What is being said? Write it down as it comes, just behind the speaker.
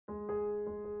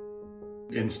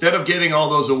Instead of getting all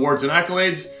those awards and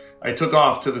accolades, I took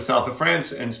off to the south of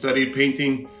France and studied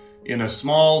painting in a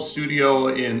small studio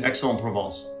in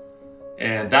Aix-en-Provence.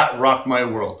 And that rocked my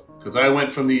world, because I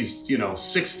went from these,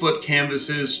 6-foot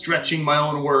canvases, stretching my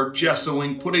own work,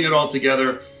 gessoing, putting it all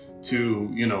together,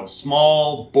 to,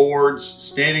 small boards,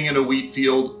 standing in a wheat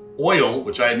field, oil,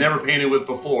 which I had never painted with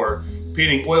before,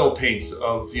 painting oil paints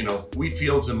of, wheat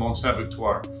fields in Mont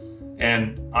Saint-Victoire.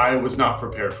 And I was not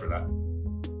prepared for that.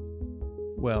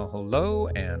 Well, hello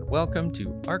and welcome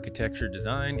to Architecture,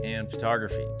 Design, and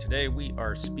Photography. Today we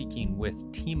are speaking with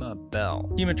Tima Bell.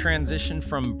 Tima transitioned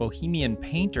from bohemian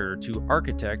painter to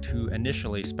architect who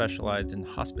initially specialized in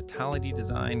hospitality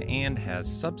design and has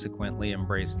subsequently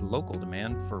embraced local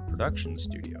demand for production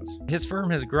studios. His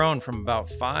firm has grown from about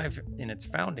 5 in its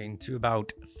founding to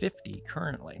about 50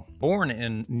 currently. Born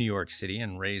in New York City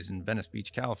and raised in Venice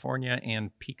Beach, California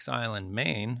and Peaks Island,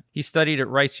 Maine, he studied at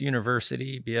Rice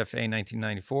University, BFA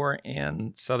 1994,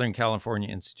 and Southern California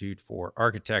Institute for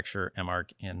Architecture,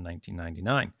 MArch, in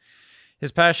 1999.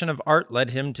 His passion of art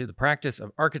led him to the practice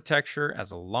of architecture as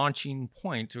a launching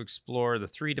point to explore the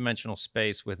three-dimensional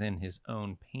space within his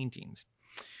own paintings.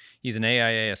 He's an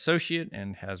AIA associate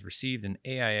and has received an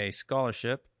AIA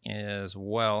scholarship as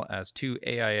well as 2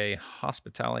 AIA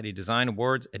Hospitality Design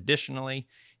Awards. Additionally,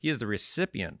 he is the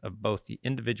recipient of both the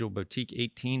Individual Boutique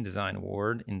 18 Design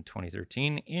Award in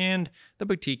 2013 and the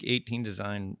Boutique 18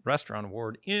 Design Restaurant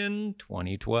Award in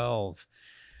 2012.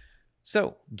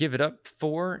 So, give it up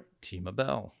for Tima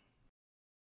Bell.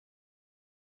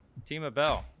 Tima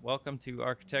Bell, welcome to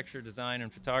Architecture, Design,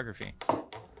 and Photography.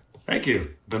 Thank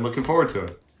you. Been looking forward to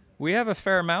it. We have a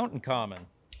fair amount in common.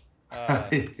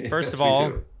 First Yes, of all,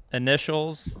 we do.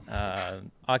 initials,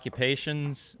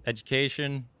 occupations,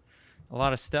 education, a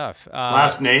lot of stuff.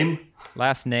 Last name?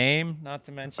 Last name, not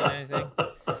to mention anything.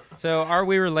 So are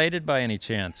we related by any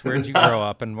chance? Where did you grow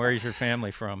up and where is your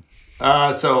family from?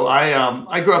 So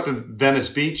I grew up in Venice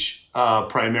Beach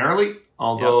primarily,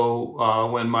 although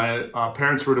when my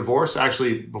parents were divorced,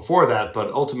 actually before that,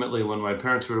 but ultimately when my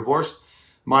parents were divorced,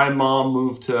 my mom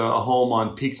moved to a home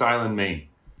on Peaks Island, Maine.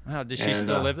 Wow, does she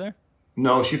still live there?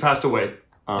 No, she passed away.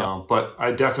 But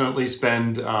I definitely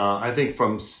spend, I think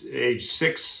from age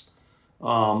 6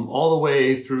 all the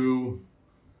way through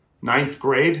 9th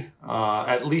grade,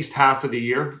 at least half of the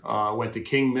year. Went to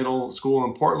King Middle School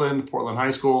in Portland High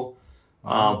School.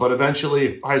 But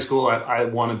eventually, high school, I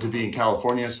wanted to be in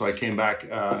California, so I came back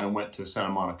and went to Santa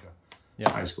Monica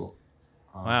High School.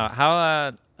 Wow,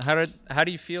 how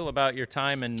do you feel about your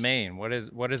time in Maine? What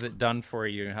has it done for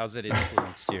you? How's it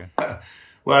influenced you?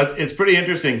 Well, it's pretty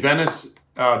interesting. Venice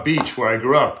Beach, where I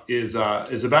grew up, is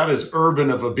about as urban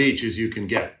of a beach as you can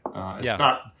get. It's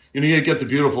not, you get the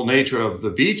beautiful nature of the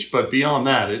beach, but beyond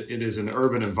that, it is an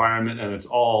urban environment, and it's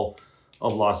all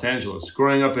of Los Angeles.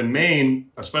 Growing up in Maine,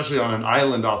 especially on an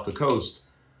island off the coast,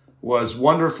 was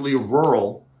wonderfully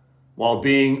rural while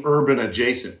being urban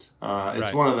adjacent.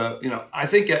 It's one of the, I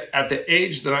think at the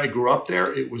age that I grew up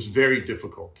there, it was very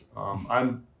difficult.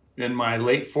 I'm in my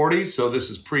late 40s, so this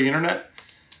is pre-internet.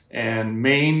 And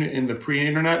Maine in the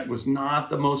pre-internet was not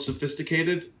the most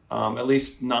sophisticated, at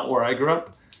least not where I grew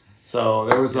up. So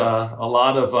there was a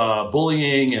lot of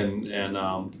bullying and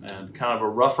kind of a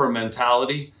rougher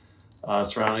mentality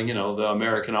surrounding, the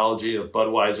Americanology of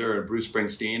Budweiser and Bruce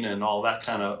Springsteen and all that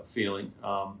kind of feeling.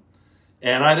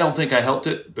 And I don't think I helped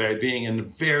it by being a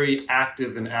very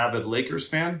active and avid Lakers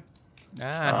fan.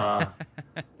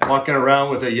 Walking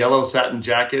around with a yellow satin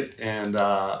jacket and,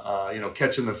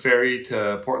 catching the ferry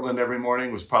to Portland every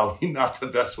morning was probably not the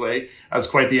best way. I was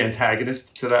quite the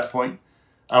antagonist to that point.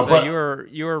 But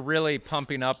you were really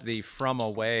pumping up the from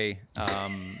away.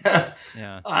 The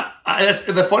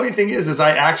funny thing is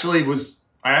I actually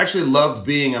loved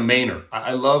being a Mainer.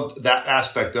 I loved that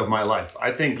aspect of my life.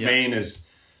 I think Maine is,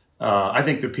 I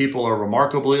think the people are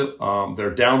remarkably,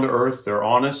 they're down to earth, they're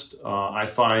honest. I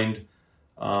found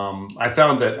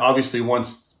that obviously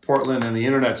once Portland and the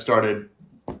internet started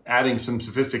adding some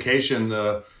sophistication,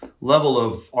 the level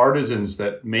of artisans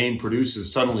that Maine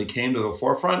produces suddenly came to the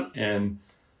forefront. And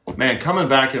man, coming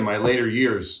back in my later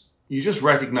years, you just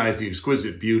recognize the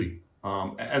exquisite beauty.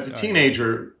 As a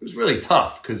teenager, it was really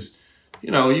tough because,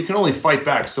 you can only fight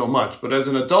back so much. But as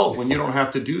an adult, when you don't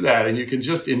have to do that and you can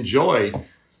just enjoy,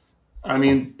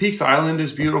 Peaks Island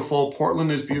is beautiful.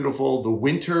 Portland is beautiful. The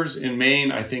winters in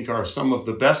Maine, I think, are some of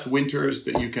the best winters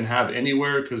that you can have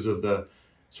anywhere because of the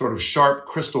sort of sharp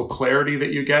crystal clarity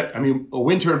that you get. A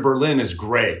winter in Berlin is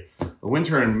gray. A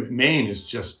winter in Maine is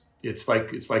just, it's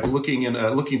like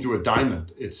looking through a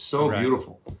diamond. It's so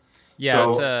beautiful.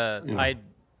 Yeah,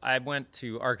 I went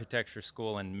to architecture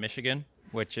school in Michigan,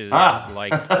 which is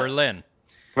like Berlin.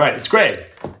 Right. It's gray.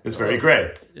 It's very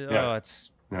gray. Oh, it's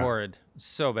horrid.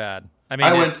 So bad. I mean,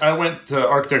 I went to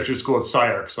architecture school at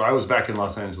SciArc, so I was back in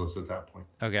Los Angeles at that point.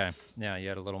 Okay. Yeah, you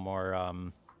had a little more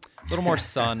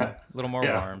sun, a little more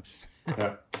warmth.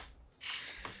 Yeah.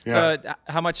 So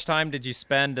how much time did you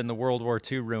spend in the World War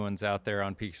II ruins out there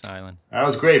on Peaks Island? That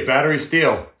was great. Battery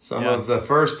Steel. Some of the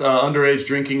first underage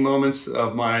drinking moments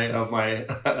of my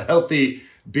healthy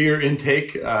beer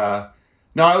intake. No,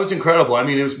 it was incredible. I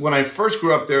mean, it was when I first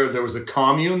grew up there was a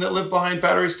commune that lived behind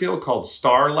Battery Steel called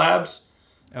Star Labs.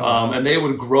 And they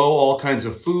would grow all kinds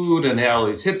of food, and they had all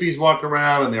these hippies walk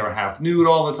around, and they were half nude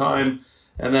all the time.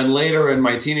 And then later in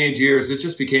my teenage years, it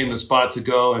just became the spot to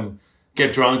go and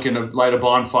get drunk and light a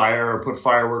bonfire or put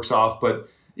fireworks off. But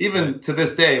even to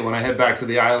this day, when I head back to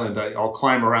the island, I'll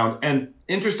climb around. And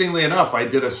interestingly enough, I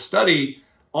did a study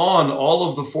on all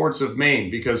of the forts of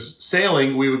Maine, because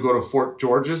sailing, we would go to Fort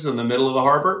George's in the middle of the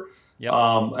harbor. Yep.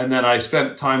 And then I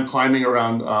spent time climbing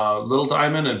around Little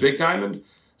Diamond and Big Diamond.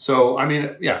 So, I mean,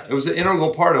 it was an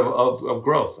integral part of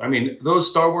growth. I mean, those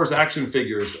Star Wars action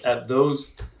figures at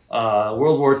those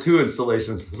World War II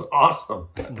installations was awesome.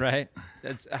 Right.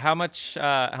 How much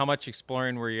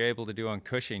exploring were you able to do on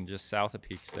Cushing, just south of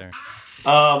Peaks there?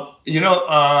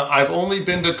 I've only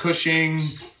been to Cushing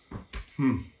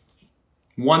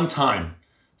one time.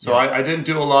 So I didn't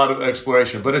do a lot of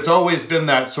exploration, but it's always been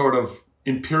that sort of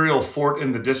imperial fort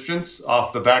in the distance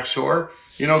off the back shore,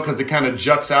 because it kind of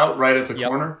juts out right at the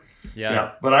corner.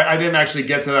 Yeah. But I didn't actually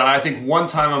get to that. I think one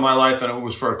time in my life, and it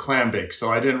was for a clam bake.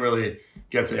 So I didn't really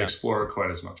get to explore it quite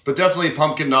as much. But definitely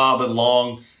Pumpkin Knob and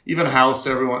Long, even House.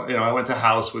 Everyone, I went to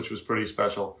House, which was pretty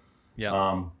special.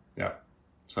 Yeah.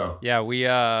 So. Yeah, we,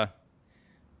 not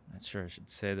sure I should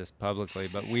say this publicly,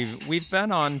 but we've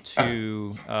been on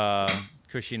to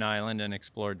Cushing Island and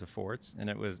explored the forts, and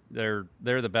they're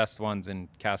the best ones in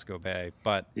Casco Bay.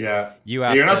 But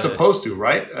you're not supposed to,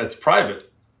 right? It's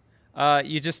private.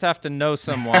 You just have to know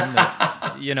someone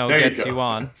that gets you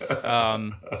on.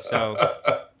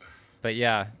 But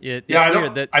it's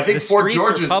weird that I think the Fort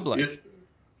George is public.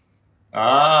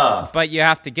 But you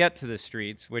have to get to the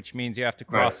streets, which means you have to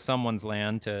cross someone's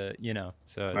land to,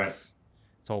 so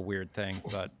it's a whole weird thing.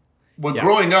 But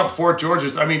growing up, Fort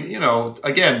George's, I mean,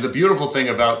 again, the beautiful thing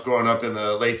about growing up in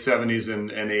the late 70s and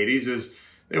 80s is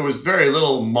there was very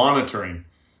little monitoring.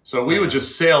 So we would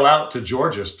just sail out to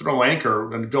George's, throw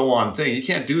anchor, and go on thing. You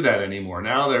can't do that anymore.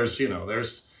 Now there's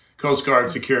Coast Guard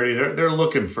security. They're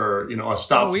looking for, a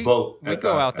stopped boat. We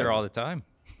go out there all the time.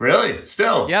 Really?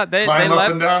 Still? Yeah. They climb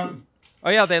up and down? Oh,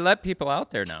 yeah. They let people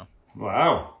out there now.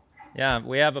 Wow. Yeah.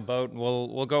 We have a boat.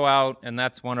 We'll go out, and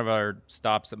that's one of our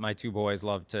stops that my two boys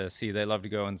love to see. They love to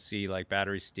go and see, like,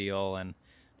 Battery Steel, and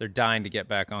they're dying to get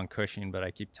back on Cushing, but I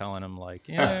keep telling them, like,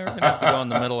 we're going to have to go in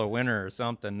the middle of winter or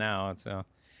something now. So,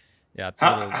 yeah.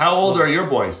 How old are your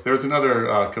boys? There's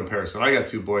another comparison. I got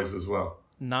two boys as well.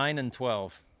 9 and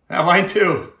 12. Yeah, mine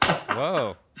too.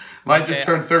 Whoa. Mine just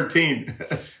turned 13.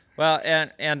 Well,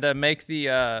 and to make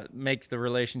the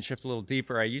relationship a little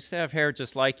deeper, I used to have hair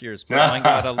just like yours, but mine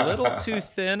got a little too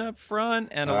thin up front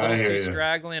and a little too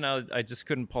straggly, and I just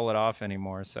couldn't pull it off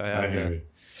anymore. So I had to.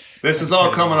 This is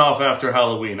all coming off after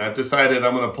Halloween. I've decided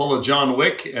I'm going to pull a John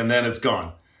Wick, and then it's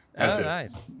gone. That's it.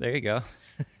 Nice. There you go.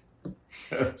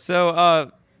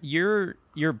 So your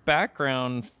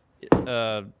background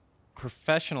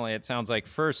professionally, it sounds like,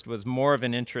 first was more of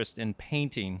an interest in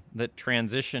painting that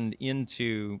transitioned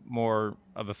into more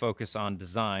of a focus on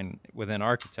design within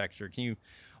architecture. Can you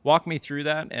walk me through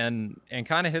that and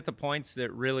kind of hit the points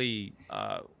that really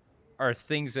are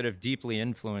things that have deeply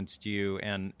influenced you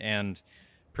and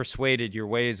persuaded your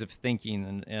ways of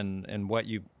thinking and what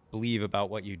you believe about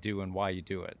what you do and why you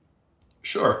do it?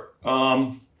 Sure.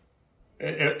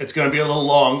 It's going to be a little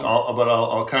long, but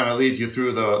I'll kind of lead you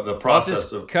through the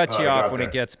process. I'll just cut you off when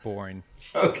it gets boring.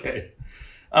 Okay.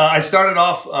 I started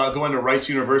off going to Rice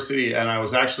University, and I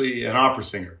was actually an opera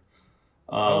singer.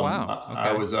 Oh, wow. Okay.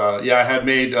 I was, I had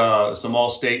made some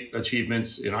all-state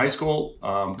achievements in high school.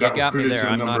 You got me there.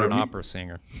 I'm not an opera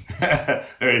singer. There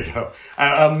you go.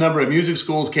 A number of music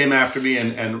schools came after me,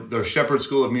 and the Shepherd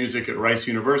School of Music at Rice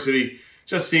University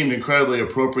just seemed incredibly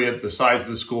appropriate. The size of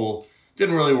the school.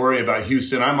 Didn't really worry about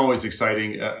Houston. I'm always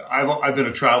exciting. I've been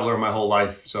a traveler my whole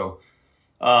life. So,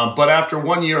 but after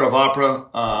 1 year of opera,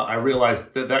 I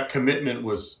realized that commitment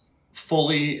was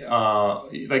fully,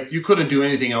 like you couldn't do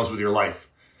anything else with your life.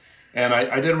 And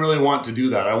I didn't really want to do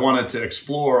that. I wanted to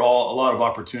explore a lot of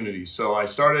opportunities. So I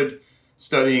started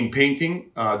studying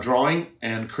painting, drawing,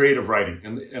 and creative writing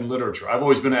and literature. I've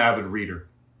always been an avid reader.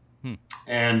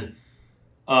 And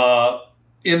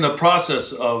in the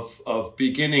process of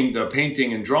beginning the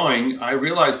painting and drawing, I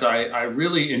realized I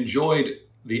really enjoyed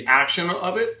the action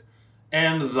of it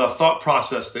and the thought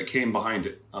process that came behind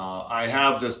it. I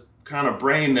have this kind of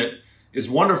brain that is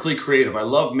wonderfully creative. I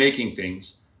love making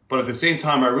things, but at the same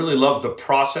time, I really love the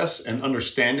process and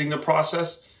understanding the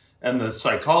process and the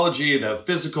psychology, the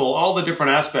physical, all the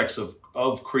different aspects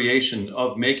of creation,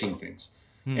 of making things.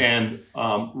 And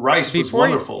rice was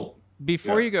wonderful.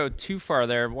 Before you go too far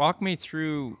there, walk me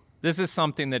through, this is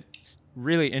something that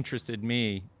really interested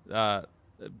me,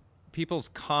 people's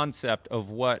concept of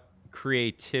what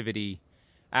creativity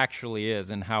actually is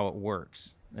and how it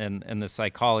works, and the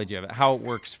psychology of it, how it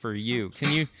works for you.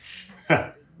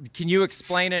 Can you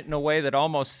explain it in a way that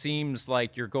almost seems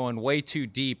like you're going way too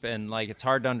deep and like it's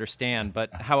hard to understand,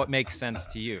 but how it makes sense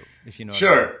to you, if you know what I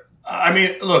mean? Sure. I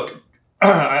mean, look,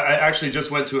 I actually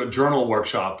just went to a journal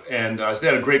workshop, and they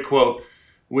had a great quote,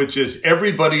 which is,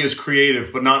 everybody is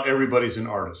creative, but not everybody's an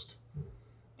artist.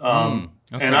 Okay.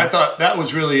 And I thought that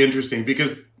was really interesting,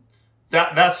 because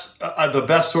that's the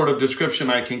best sort of description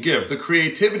I can give. The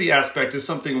creativity aspect is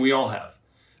something we all have.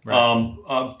 Right.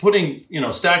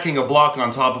 Stacking a block on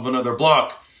top of another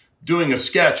block, doing a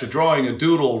sketch, a drawing, a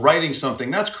doodle, writing something,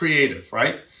 that's creative,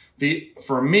 right?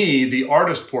 For me, the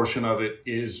artist portion of it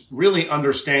is really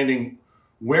understanding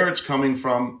where it's coming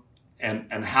from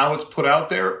and how it's put out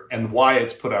there and why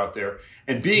it's put out there,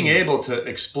 and being able to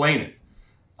explain it.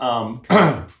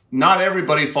 Not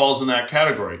everybody falls in that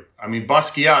category. I mean,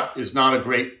 Basquiat is not a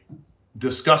great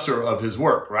discusser of his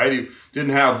work, right? He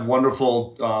didn't have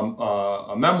wonderful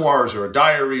memoirs or a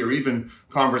diary or even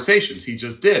conversations. He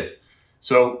just did.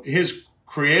 So his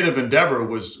creative endeavor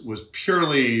was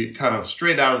purely kind of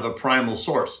straight out of the primal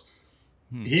source.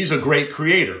 He's a great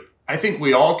creator. I think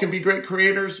we all can be great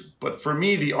creators, but for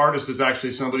me, the artist is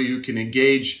actually somebody who can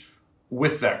engage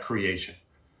with that creation.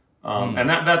 And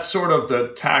that's sort of the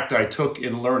tact I took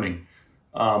in learning.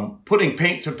 Putting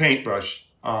paint to paintbrush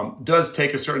does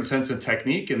take a certain sense of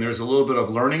technique, and there's a little bit of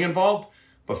learning involved,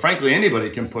 but frankly, anybody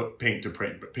can put paint to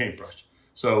paintbrush.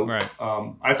 So right.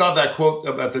 I thought that quote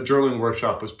at the journaling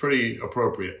workshop was pretty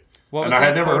appropriate. And I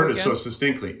had never heard it so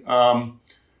succinctly.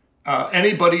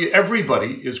 Everybody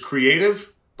is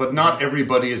creative, but not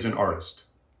everybody is an artist.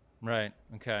 Right.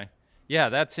 Okay. Yeah,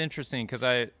 that's interesting, because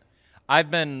I've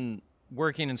been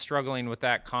working and struggling with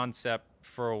that concept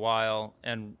for a while,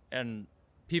 and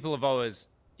people have always,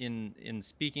 in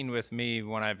speaking with me,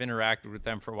 when I've interacted with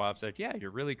them for a while, I've said, "Yeah, you're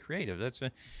really creative."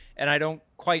 And I don't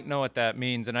quite know what that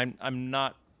means, and I'm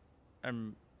not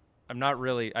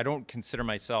really. I don't consider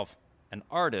myself an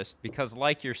artist, because,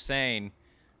 like you're saying,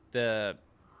 the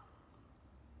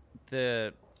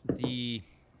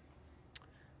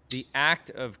act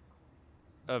of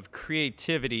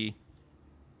creativity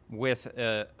with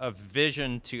a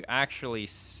vision to actually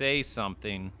say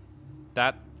something,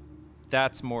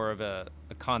 that's more of a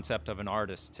concept of an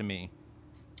artist to me.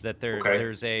 That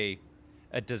there's a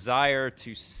desire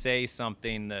to say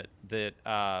something that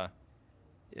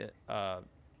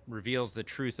reveals the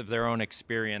truth of their own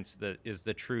experience, that is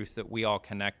the truth that we all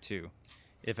connect to.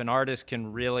 If an artist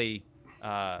can really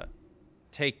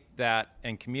take that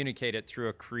and communicate it through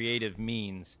a creative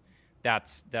means,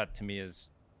 that to me is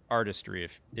artistry,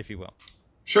 if you will.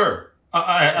 Sure.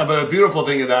 But a beautiful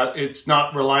thing of that, it's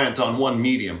not reliant on one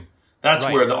medium. That's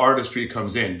right. Where the artistry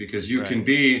comes in, because you can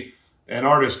be an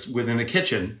artist within the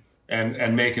kitchen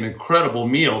and make an incredible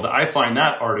meal. I find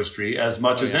that artistry as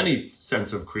much as any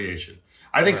sense of creation.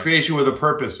 I think creation with a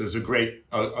purpose is a great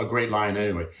line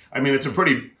anyway. I mean, it's a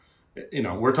pretty,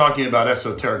 we're talking about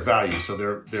esoteric values, so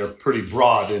they're pretty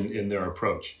broad in their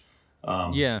approach.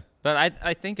 But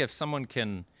I think if someone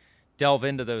can delve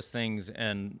into those things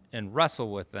and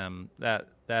wrestle with them,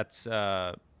 that's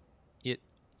it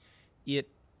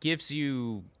gives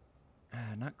you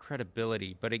not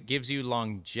credibility, but it gives you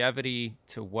longevity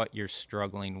to what you're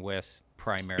struggling with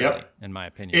primarily, in my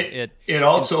opinion. It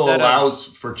also allows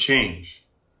for change.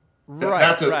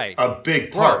 That's a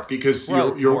big part, because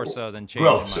you're more so than change.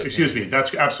 Growth. Excuse me.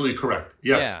 That's absolutely correct.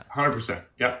 Yes, 100%.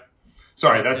 Yeah.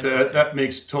 Sorry, that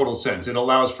makes total sense. It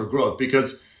allows for growth,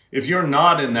 because if you're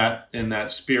not in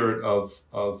that spirit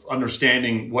of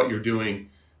understanding what you're doing,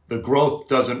 the growth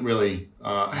doesn't really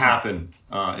happen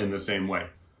in the same way.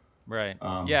 Right.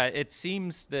 It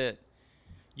seems that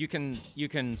you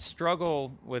can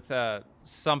struggle with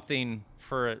something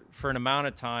for an amount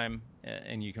of time,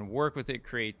 and you can work with it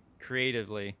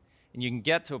creatively, and you can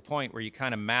get to a point where you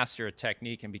kind of master a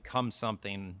technique and become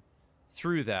something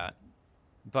through that.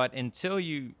 But until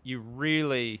you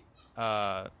really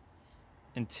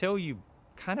until you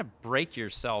kind of break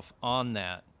yourself on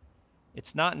that,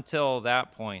 it's not until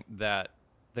that point that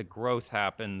the growth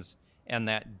happens and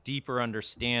that deeper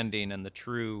understanding and the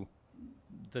true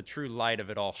light of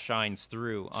it all shines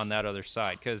through on that other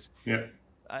side. Because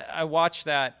I watch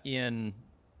that in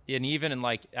even in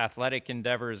like athletic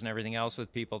endeavors and everything else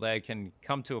with people. They can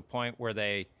come to a point where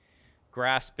they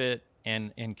grasp it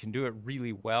and can do it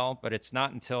really well, but it's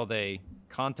not until they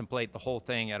contemplate the whole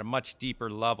thing at a much deeper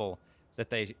level that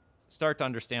they start to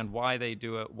understand why they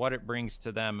do it, what it brings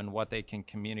to them, and what they can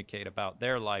communicate about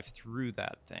their life through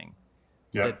that thing.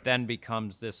 That then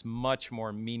becomes this much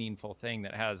more meaningful thing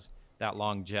that has that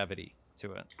longevity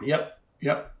to it.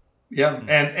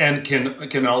 And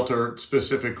can alter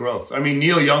specific growth. I mean,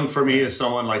 Neil Young for me is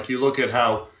someone, like, you look at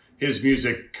how his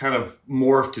music kind of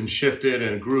morphed and shifted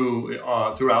and grew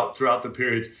throughout the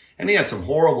periods. And he had some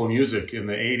horrible music in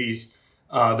the 80s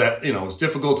that, was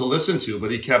difficult to listen to,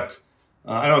 but he kept,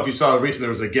 I don't know if you saw recently, there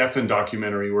was a Geffen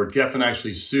documentary where Geffen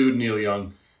actually sued Neil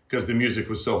Young because the music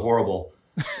was so horrible.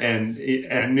 And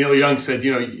Neil Young said,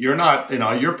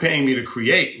 you're paying me to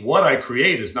create. What I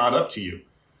create is not up to you.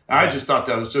 I just thought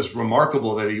that was just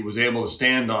remarkable that he was able to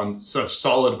stand on such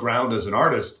solid ground as an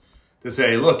artist to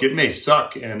say, look, it may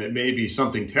suck and it may be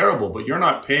something terrible, but you're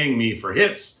not paying me for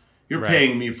hits. You're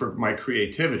paying me for my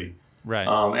creativity. Right.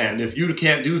 And if you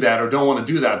can't do that or don't want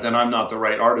to do that, then I'm not the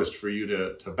right artist for you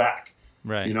to back.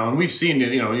 Right. And we've seen,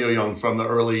 Neil Young from the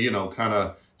early, kind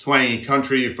of twangy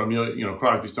country from,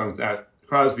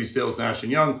 Crosby, Stills, Nash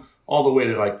and Young, all the way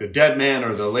to like the Dead Man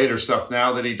or the later stuff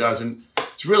now that he does. And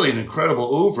it's really an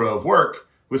incredible oeuvre of work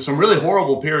with some really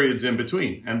horrible periods in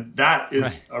between. And that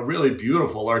is a really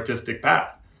beautiful artistic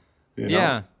path.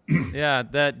 Yeah.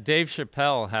 That Dave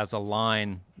Chappelle has a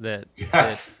line that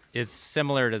is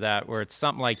similar to that, where it's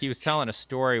something like he was telling a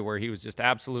story where he was just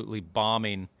absolutely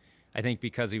bombing, I think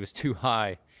because he was too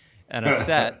high on a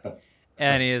set.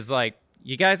 And he is like,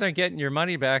 you guys aren't getting your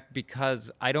money back because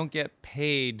I don't get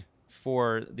paid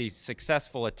for the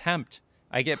successful attempt.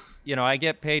 I get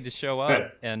paid to show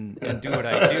up and do what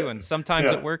I do. And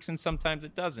sometimes it works and sometimes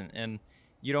it doesn't. And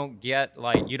you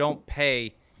don't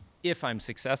pay if I'm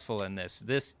successful in this.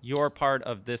 You're part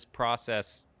of this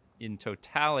process in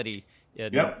totality.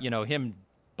 And, him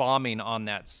bombing on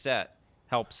that set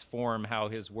helps form how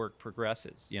his work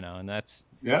progresses, and that's,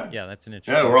 that's an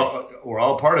interesting we're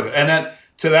all part of it. And then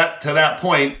to that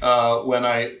point, when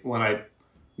I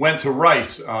went to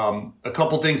Rice, a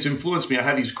couple things influenced me. I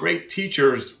had these great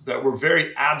teachers that were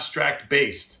very abstract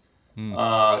based.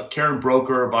 Karen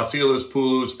Broker, Vasilis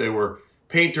Poulos, they were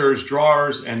painters,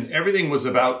 drawers, and everything was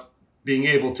about being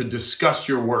able to discuss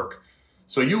your work.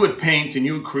 So you would paint and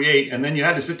you would create, and then you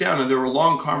had to sit down and there were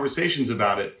long conversations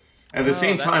about it. At the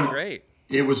same time, great.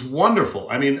 It was wonderful.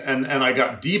 I mean, and I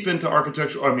got deep into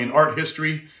art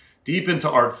history, deep into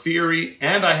art theory,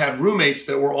 and I had roommates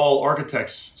that were all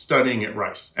architects studying at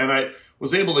Rice. And I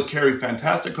was able to carry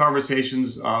fantastic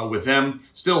conversations with them,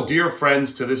 still dear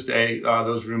friends to this day,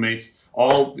 those roommates,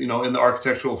 all, in the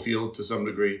architectural field to some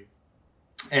degree.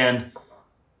 And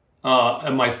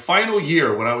in my final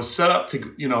year, when I was set up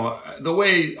to, the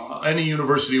way any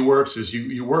university works is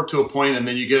you work to a point and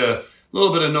then you get a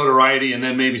little bit of notoriety and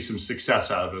then maybe some success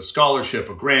out of it, a scholarship,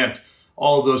 a grant.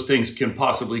 All of those things can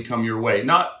possibly come your way.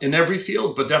 Not in every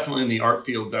field, but definitely in the art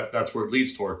field, that's where it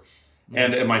leads toward. Mm-hmm.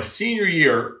 And in my senior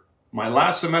year, my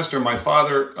last semester, my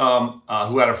father,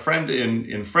 who had a friend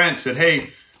in France, said,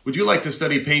 hey, would you like to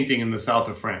study painting in the south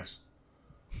of France?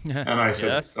 And I said,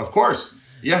 yes. Of course.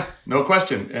 Yeah, no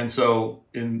question. And so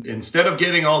instead of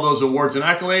getting all those awards and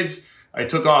accolades, I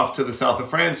took off to the south of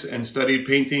France and studied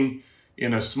painting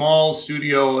in a small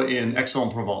studio in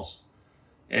Aix-en-Provence.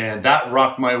 And that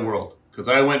rocked my world because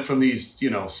I went from these,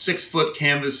 6-foot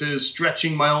canvases,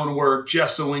 stretching my own work,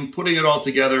 gessoing, putting it all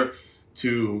together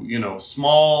to,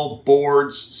 small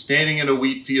boards, standing in a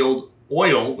wheat field,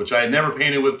 oil, which I had never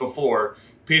painted with before,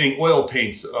 painting oil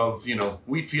paints of,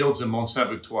 wheat fields in Mont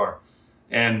Saint-Victoire.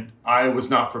 And I was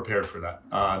not prepared for that.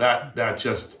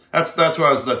 That's what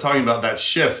I was talking about, that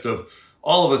shift of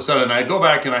all of a sudden I go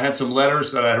back and I had some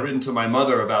letters that I had written to my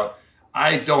mother about,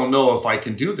 I don't know if I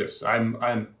can do this.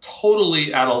 I'm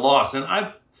totally at a loss. And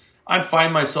I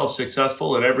find myself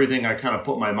successful at everything I kind of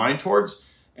put my mind towards.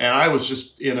 And I was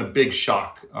just in a big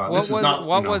shock.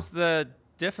 What was the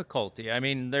difficulty? I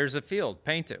mean, there's a field,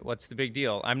 paint it. What's the big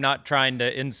deal? I'm not trying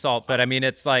to insult, but I mean,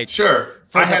 it's like, sure.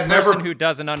 For the person who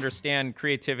doesn't understand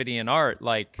creativity and art,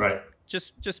 like,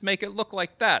 just make it look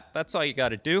like that. That's all you got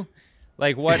to do.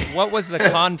 Like, what was the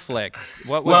conflict?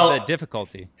 What was the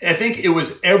difficulty? I think it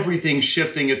was everything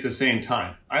shifting at the same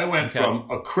time. I went from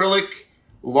acrylic,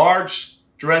 large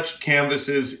stretched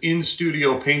canvases in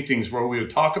studio paintings where we would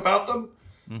talk about them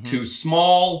to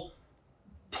small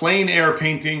plein air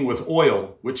painting with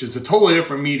oil, which is a totally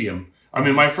different medium. I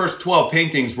mean, my first 12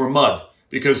 paintings were mud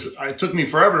because it took me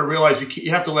forever to realize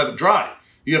you have to let it dry.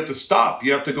 You have to stop.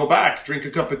 You have to go back, drink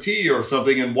a cup of tea or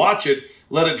something and watch it,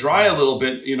 let it dry a little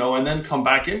bit, and then come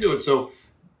back into it. So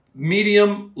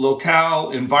medium, locale,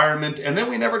 environment. And then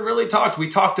we never really talked. We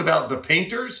talked about the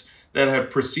painters that had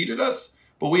preceded us,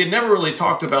 but we had never really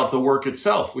talked about the work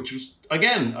itself, which was,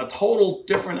 again, a total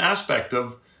different aspect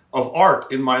of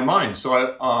art in my mind.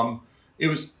 So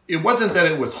it wasn't that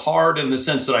it was hard in the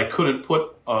sense that I couldn't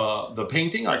put the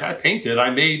painting. Like I painted, I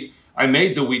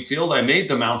made the wheat field, I made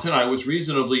the mountain. I was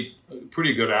reasonably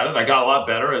pretty good at it. I got a lot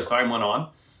better as time went on.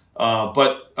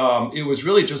 But it was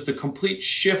really just a complete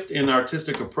shift in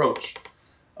artistic approach,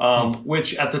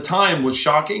 which at the time was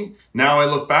shocking. Now I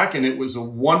look back and it was a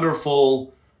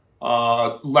wonderful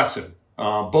lesson,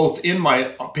 both in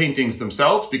my paintings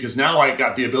themselves, because now I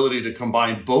got the ability to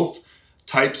combine both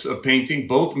types of painting,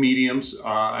 both mediums,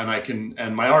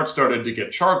 and my art started to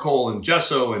get charcoal and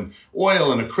gesso and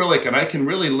oil and acrylic, and I can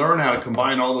really learn how to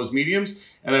combine all those mediums.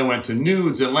 And I went to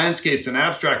nudes and landscapes and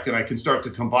abstract, and I can start to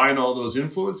combine all those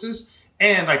influences,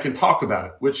 and I can talk about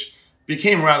it, which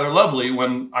became rather lovely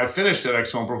when I finished at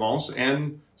Aix-en-Provence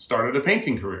and started a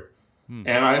painting career.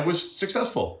 And I was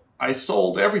successful. I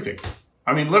sold everything.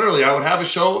 I mean, literally, I would have a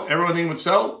show, everything would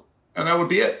sell, and that would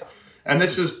be it. And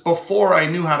this is before I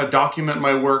knew how to document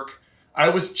my work. I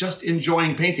was just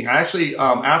enjoying painting. I actually,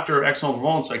 after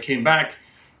Aix-en-Provence, I came back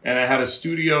and I had a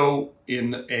studio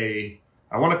in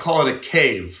I want to call it a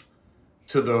cave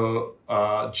to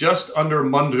the, just under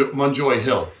Munjoy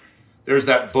Hill. There's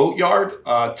that boatyard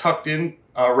tucked in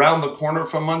around the corner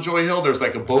from Munjoy Hill. There's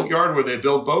like a boatyard where they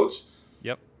build boats.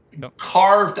 Yep.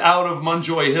 Carved out of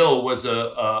Munjoy Hill was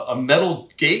a metal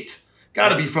gate. Got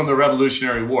to be from the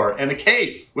Revolutionary War, and a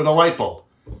cave with a light bulb.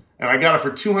 And I got it for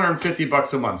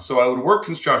 $250 a month. So I would work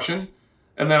construction,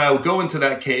 and then I would go into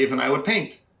that cave and I would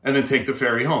paint, and then take the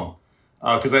ferry home.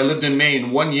 Because I lived in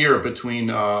Maine 1 year between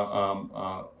art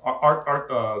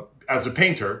as a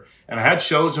painter, and I had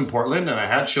shows in Portland, and I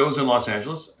had shows in Los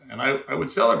Angeles, and I would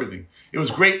sell everything. It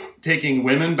was great taking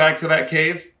women back to that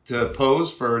cave to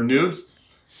pose for nudes.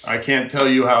 I can't tell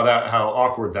you how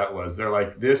awkward that was. They're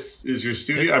like, "This is your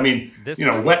studio."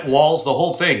 Wet walls, the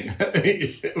whole thing.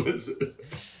 It was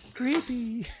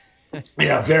creepy.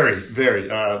 Yeah, very, very.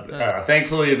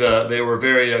 Thankfully, they were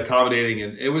very accommodating,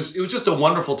 and it was just a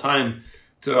wonderful time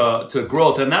to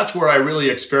growth. And that's where I really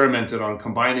experimented on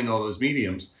combining all those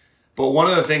mediums. But one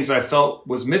of the things I felt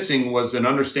was missing was an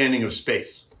understanding of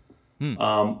space.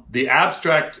 The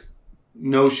abstract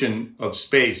notion of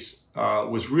space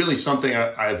was really something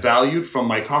I valued from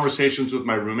my conversations with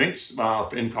my roommates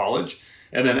in college,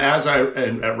 and then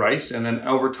at Rice, and then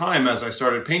over time as I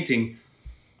started painting,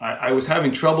 I was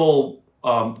having trouble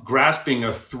grasping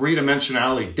a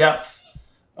three-dimensionality depth.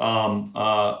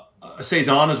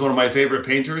 Cezanne is one of my favorite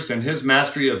painters, and his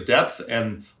mastery of depth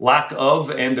and lack of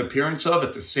and appearance of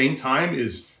at the same time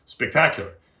is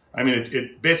spectacular. I mean,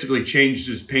 it basically changed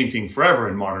his painting forever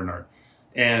in modern art.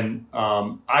 And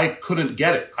I couldn't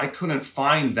get it. I couldn't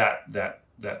find that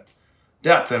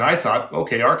depth. And I thought,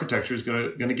 okay, architecture is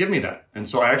going to give me that. And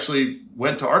so I actually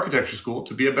went to architecture school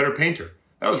to be a better painter.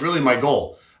 That was really my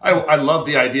goal. I love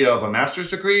the idea of a master's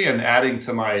degree and adding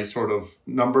to my sort of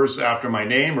numbers after my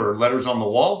name or letters on the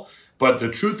wall. But the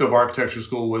truth of architecture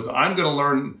school was I'm going to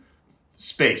learn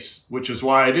space, which is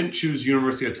why I didn't choose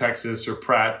University of Texas or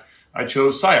Pratt. I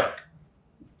chose SciArc.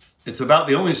 It's about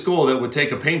the only school that would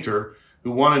take a painter who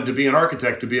wanted to be an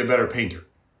architect to be a better painter.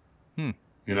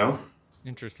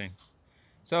 Interesting.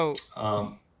 So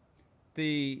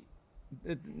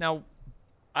now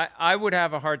I would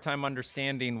have a hard time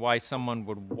understanding why someone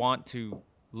would want to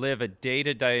live a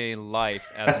day-to-day life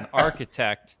as an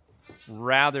architect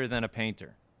rather than a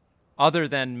painter, other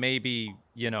than maybe,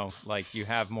 like you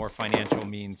have more financial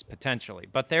means potentially,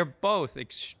 but they're both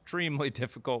extremely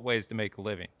difficult ways to make a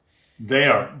living. They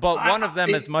are. But one of them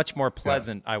is much more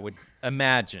pleasant, I would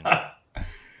imagine.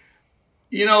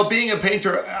 Being a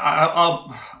painter,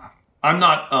 I'm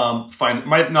not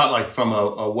not like from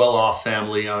a well-off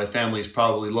family. My family's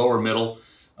probably lower middle,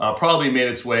 probably made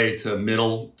its way to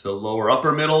middle to lower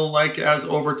upper middle, like as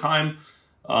over time.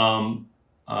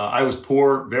 I was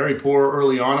poor, very poor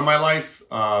early on in my life.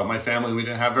 My family, we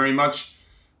didn't have very much.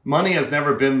 Money has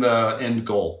never been the end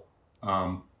goal.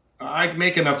 I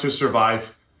make enough to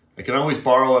survive. I can always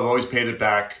borrow. I've always paid it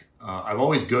back. I'm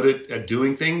always good at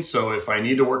doing things. So if I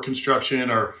need to work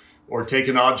construction or take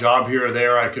an odd job here or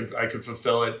there, I could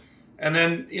fulfill it. And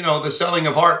then, the selling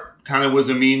of art kind of was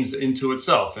a means into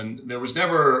itself. And there was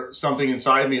never something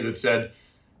inside me that said,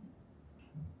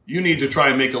 you need to try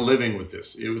and make a living with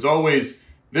this. It was always,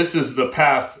 this is the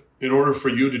path in order for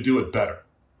you to do it better,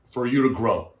 for you to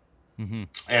grow. Mm-hmm.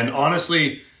 And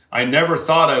honestly, I never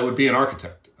thought I would be an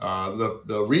architect.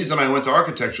 The reason I went to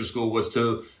architecture school was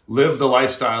to live the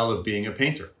lifestyle of being a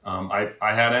painter. I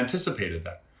had anticipated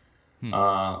that.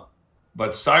 But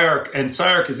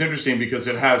SCI-Arc is interesting because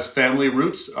it has family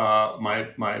roots.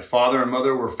 My father and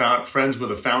mother were friends with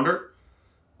the founder.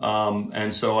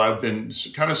 And so I've been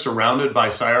kind of surrounded by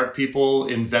SCI-Arc people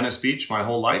in Venice Beach my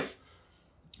whole life.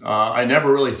 I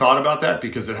never really thought about that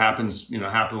because it happened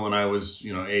when I was,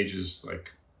 ages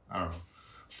like, I don't know,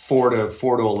 4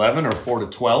 to 11 or 4 to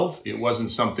 12. It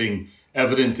wasn't something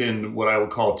evident in what I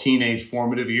would call teenage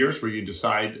formative years where you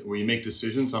make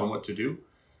decisions on what to do.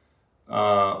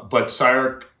 But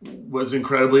SCI-Arc was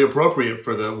incredibly appropriate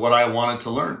for what I wanted to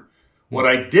learn. What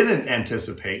I didn't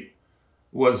anticipate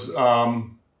was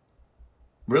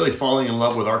really falling in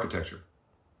love with architecture.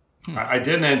 I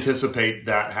didn't anticipate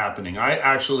that happening. I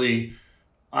actually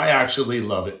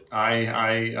love it.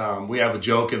 We have a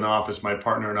joke in the office, my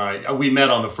partner and I. We met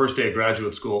on the first day of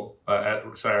graduate school at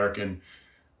SCI-Arc, and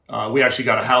we actually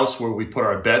got a house where we put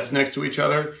our beds next to each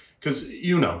other because,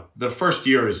 the first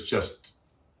year is just,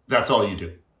 that's all you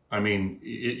do. I mean,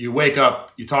 you wake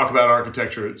up, you talk about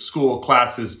architecture, school,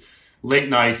 classes, late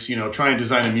nights, try and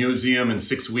design a museum in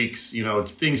 6 weeks,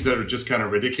 it's things that are just kind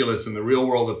of ridiculous in the real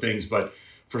world of things, but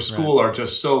for school are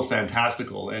just so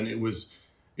fantastical. And it was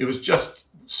just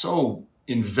so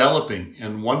enveloping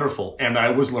and wonderful. And I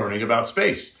was learning about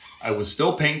space. I was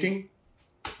still painting.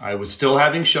 I was still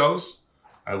having shows.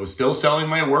 I was still selling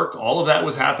my work. All of that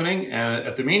was happening. And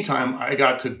at the meantime, I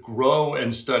got to grow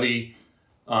and study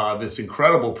this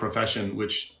incredible profession,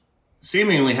 which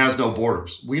seemingly has no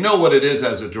borders. We know what it is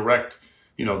as a direct,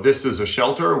 this is a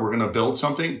shelter, we're going to build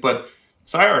something, but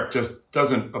SCI-Arc just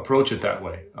doesn't approach it that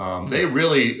way. They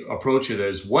really approach it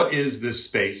as, what is this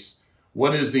space?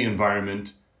 What is the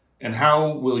environment? And how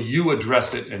will you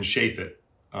address it and shape it?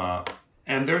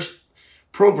 And there's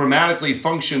programmatically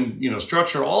function,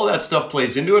 structure, all of that stuff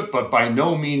plays into it, but by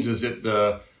no means is it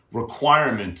the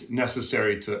requirement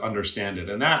necessary to understand it.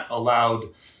 And that allowed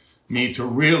me to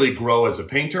really grow as a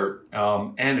painter.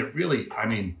 And it really,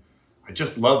 I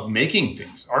just love making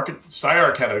things.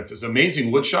 SCI-Arc had this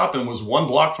amazing wood shop and was 1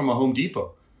 block from a Home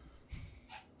Depot.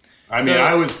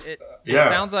 It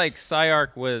sounds like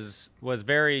SCI-Arc was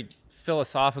very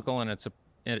philosophical in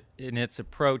its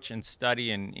approach and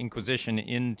study and inquisition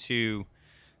into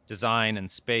design and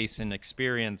space and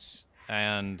experience,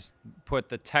 and put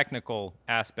the technical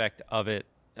aspect of it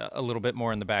a little bit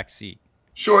more in the back seat.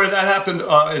 Sure, that happened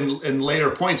in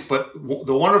later points, but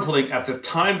the wonderful thing, at the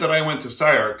time that I went to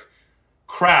SCI-Arc,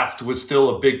 craft was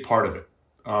still a big part of it.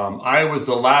 I was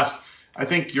the last, I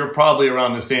think you're probably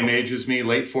around the same age as me,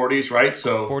 late 40s, right?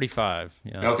 So 45,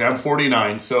 yeah. Okay, I'm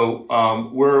 49. So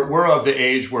we're of the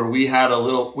age where we had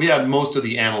most of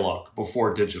the analog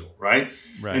before digital, right?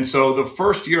 And so the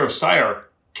first year of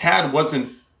SCI-Arc, CAD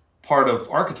wasn't part of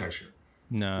architecture.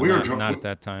 No, not at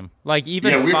that time. Like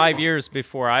even 5 years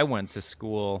before I went to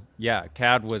school,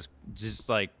 CAD was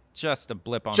just a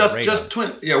blip on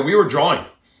the radar. We were drawing.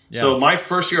 Yeah. So my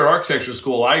first year of architecture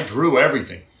school, I drew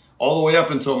everything all the way up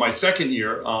until my second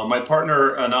year. My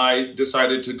partner and I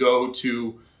decided to go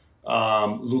to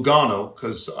Lugano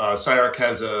because SCI-Arc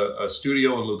has a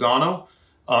studio in Lugano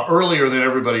earlier than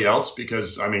everybody else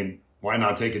because, why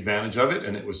not take advantage of it?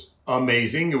 And it was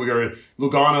amazing.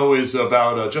 Lugano is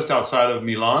about just outside of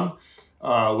Milan,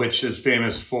 which is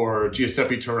famous for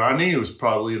Giuseppe Turani, who's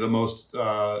probably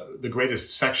the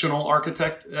greatest sectional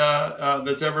architect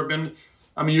that's ever been.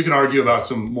 You can argue about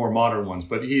some more modern ones,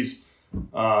 but he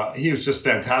was just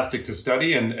fantastic to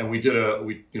study. And we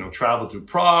traveled through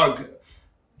Prague.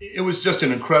 It was just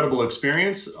an incredible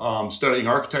experience studying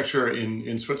architecture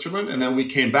in Switzerland. And then we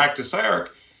came back to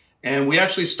SCI-Arc. And we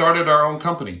actually started our own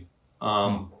company.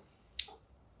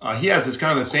 He has this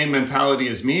kind of the same mentality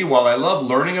as me. While I love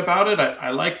learning about it,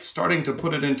 I like starting to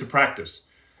put it into practice.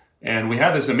 And we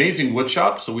had this amazing wood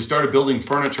shop, so we started building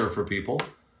furniture for people.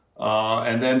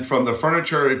 And then from the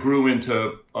furniture, it grew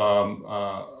into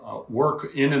work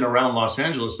in and around Los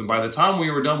Angeles. And by the time we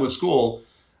were done with school,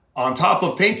 on top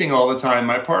of painting all the time,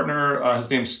 my partner, his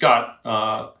name's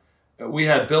Scott, we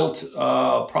had built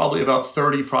probably about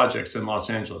 30 projects in Los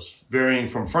Angeles, varying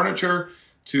from furniture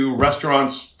to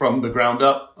restaurants from the ground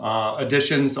up,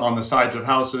 additions on the sides of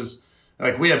houses.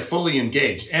 Like we had fully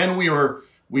engaged, and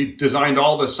we designed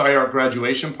all the SCI-Arc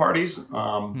graduation parties.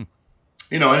 And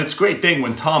it's a great thing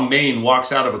when Tom Main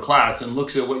walks out of a class and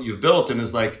looks at what you've built and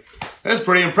is like, "That's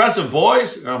pretty impressive,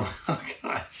 boys." And I'm like, "Oh,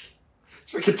 God, it's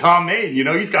freaking Tom Main,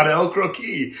 he's got an El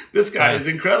Croquis. This guy is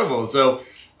incredible. So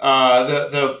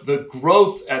the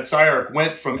growth at SciArc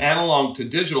went from analog to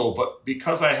digital, but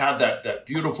because I had that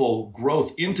beautiful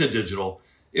growth into digital,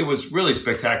 it was really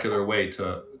spectacular way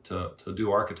to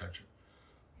do architecture.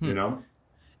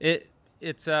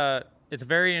 It's a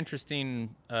very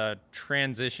interesting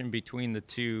transition between the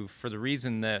two, for the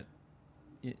reason that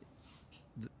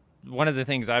one of the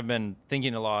things I've been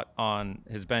thinking a lot on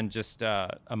has been just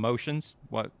emotions,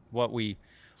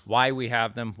 why we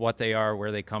have them, what they are,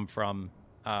 where they come from,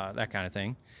 that kind of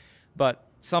thing. But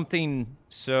something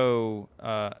so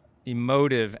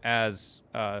emotive as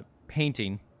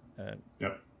painting,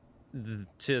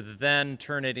 to then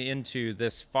turn it into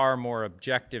this far more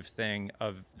objective thing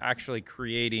of actually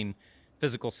creating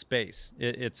physical space.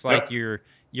 It's like you're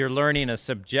learning a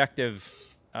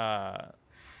subjective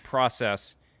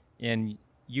process and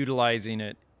utilizing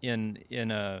it in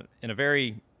a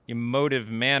very emotive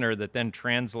manner that then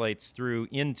translates through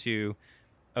into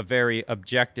a very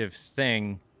objective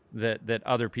thing that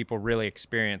other people really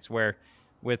experience. Where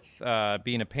with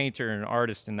being a painter and an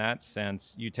artist in that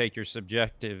sense, you take your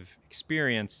subjective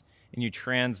experience and you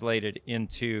translate it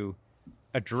into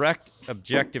a direct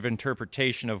objective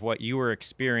interpretation of what you were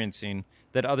experiencing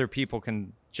that other people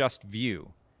can just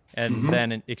view and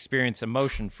then experience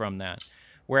emotion from that.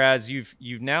 Whereas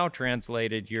you've now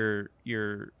translated your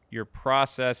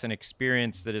process and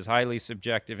experience that is highly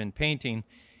subjective in painting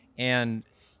and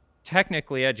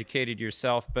technically educated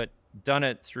yourself, but done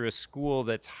it through a school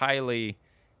that's highly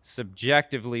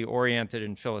subjectively oriented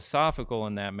and philosophical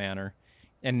in that manner.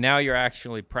 And now you're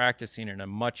actually practicing in a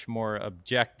much more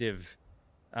objective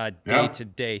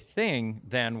day-to-day thing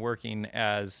than working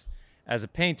as a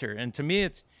painter. And to me,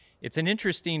 it's an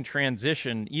interesting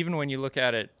transition, even when you look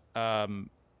at it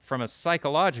from a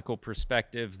psychological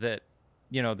perspective, that,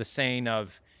 the saying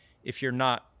of, if you're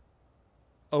not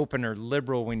open or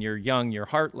liberal when you're young, you're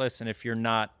heartless. And if you're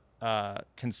not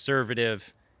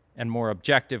conservative and more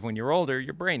objective when you're older,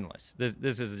 you're brainless.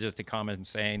 This is just a common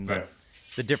saying that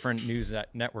the different news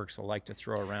networks will like to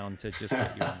throw around to just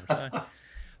get you on their side.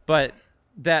 But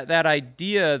that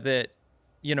idea that,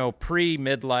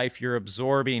 pre-midlife, you're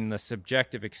absorbing the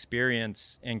subjective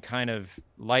experience and kind of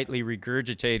lightly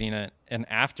regurgitating it, and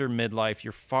after midlife,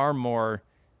 you're far more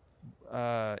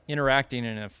interacting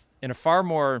in a far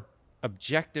more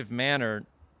objective manner,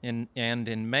 and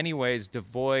in many ways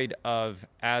devoid of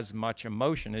as much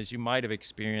emotion as you might have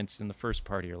experienced in the first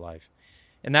part of your life.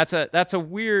 And that's a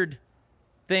weird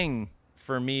thing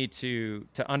for me to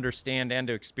understand and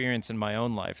to experience in my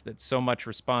own life, that so much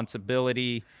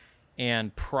responsibility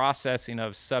and processing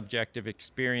of subjective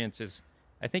experiences,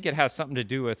 I think it has something to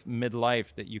do with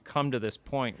midlife, that you come to this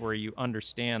point where you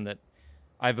understand that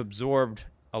I've absorbed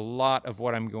a lot of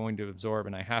what I'm going to absorb,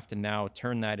 and I have to now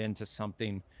turn that into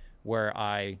something where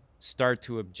I start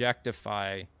to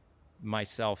objectify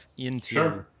myself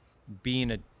into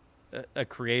being a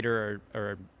creator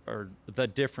or the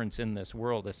difference in this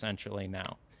world, essentially,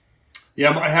 now.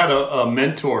 Yeah, I had a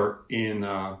mentor in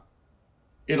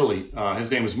Italy.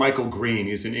 His name was Michael Green.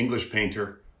 He's an English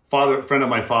painter, friend of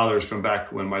my father's from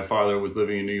back when my father was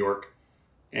living in New York.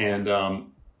 And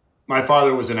my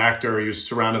father was an actor. He was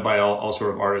surrounded by all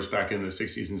sort of artists back in the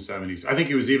 60s and 70s. I think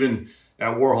he was even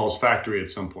at Warhol's factory at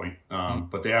some point,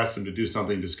 but they asked him to do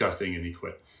something disgusting and he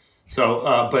quit.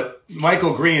 So, but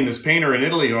Michael Green, this painter in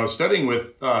Italy who I was studying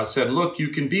with, said, look, you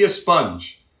can be a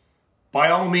sponge. By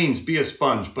all means, be a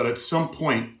sponge, but at some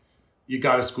point, you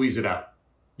got to squeeze it out.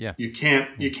 Yeah. You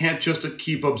can't just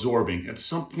keep absorbing. At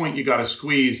some point, you got to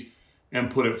squeeze and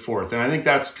put it forth. And I think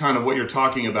that's kind of what you're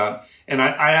talking about. And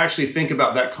I actually think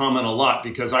about that comment a lot,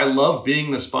 because I love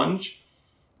being the sponge,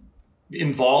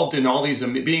 involved in all these,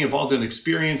 being involved in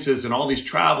experiences and all these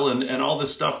travel and all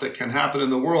this stuff that can happen in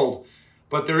the world.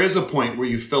 But there is a point where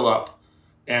you fill up,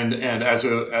 and as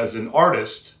an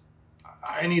artist,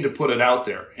 I need to put it out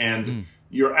there. And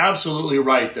you're absolutely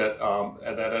right that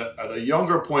at a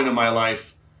younger point in my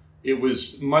life, it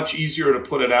was much easier to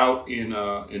put it out in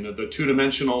the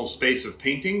two-dimensional space of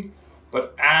painting.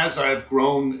 But as I've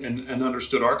grown and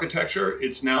understood architecture,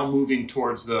 it's now moving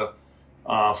towards the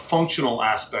functional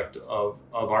aspect of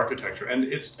architecture, and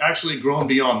it's actually grown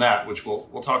beyond that, which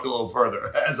we'll talk a little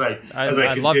further as I continue.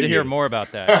 I'd love to hear more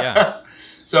about that. Yeah.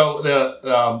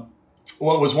 So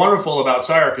what was wonderful about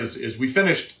SciArc is we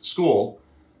finished school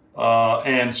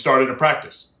and started a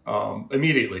practice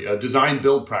immediately, a design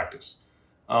build practice.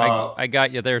 I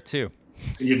got you there too.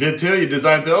 You did too? You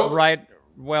design build? Right.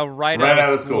 Well, right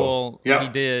out of school. Yep. We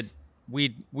did.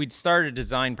 We'd started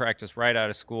design practice right out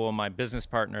of school. My business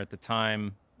partner at the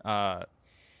time had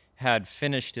had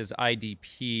finished his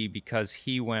IDP because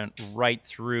he went right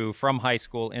through from high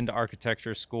school into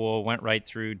architecture school, went right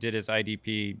through, did his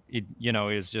IDP. It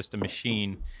was just a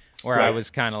machine. Where I was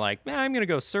kind of like, I'm going to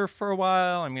go surf for a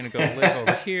while. I'm going to go live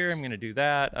over here. I'm going to do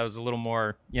that. I was a little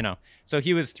more, So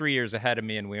he was 3 years ahead of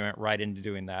me, and we went right into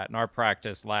doing that. And our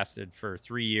practice lasted for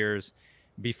 3 years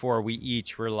before we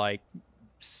each were like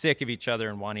sick of each other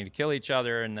and wanting to kill each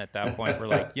other. And at that point, we're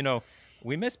like,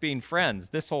 we miss being friends.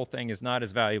 This whole thing is not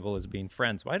as valuable as being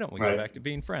friends. Why don't we go back to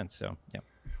being friends? So, yeah.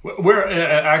 We're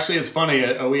actually, it's funny.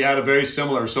 We had a very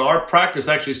similar. So our practice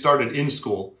actually started in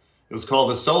school. It was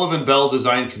called the Sullivan Bell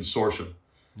Design Consortium.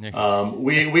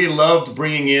 We loved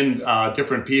bringing in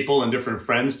different people and different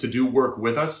friends to do work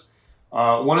with us.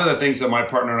 One of the things that my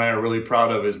partner and I are really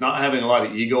proud of is not having a lot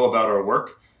of ego about our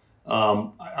work.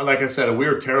 Like I said, we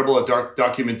were terrible at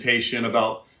documentation,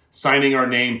 about signing our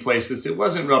name places. It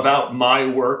wasn't about my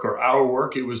work or our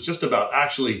work. It was just about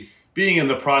actually being in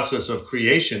the process of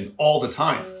creation all the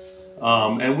time.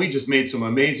 And we just made some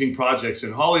amazing projects.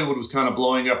 And Hollywood was kind of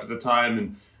blowing up at the time,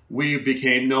 and we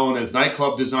became known as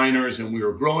nightclub designers, and we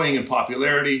were growing in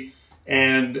popularity.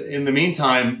 And in the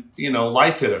meantime,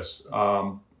 life hit us.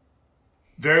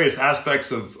 Various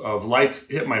aspects of life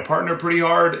hit my partner pretty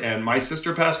hard, and my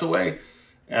sister passed away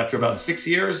after about 6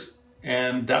 years.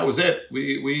 And that was it.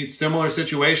 We similar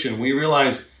situation. We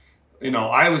realized,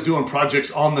 I was doing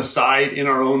projects on the side in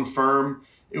our own firm.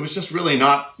 It was just really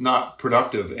not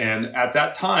productive. And at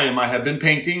that time, I had been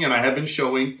painting and I had been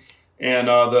showing. And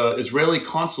the Israeli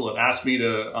consulate asked me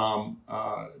to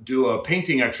do a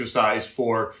painting exercise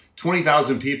for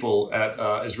 20,000 people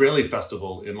at Israeli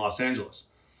Festival in Los Angeles.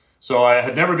 So I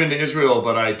had never been to Israel,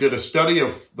 but I did a study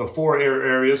of the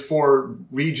four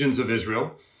regions of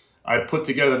Israel. I put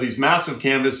together these massive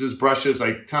canvases, brushes.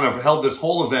 I kind of held this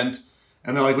whole event,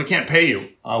 and they're like, "We can't pay you.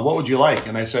 What would you like?"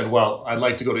 And I said, "Well, I'd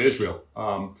like to go to Israel."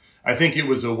 I think it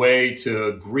was a way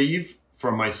to grieve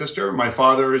from my sister. My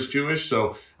father is Jewish,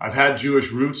 so I've had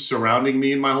Jewish roots surrounding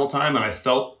me my whole time, and I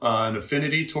felt an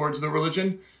affinity towards the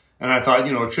religion. And I thought,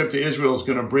 a trip to Israel is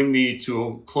going to bring me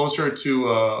closer to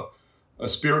a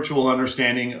spiritual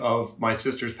understanding of my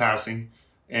sister's passing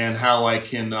and how I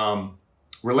can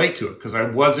relate to it. Because I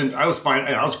was fine.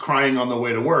 I was crying on the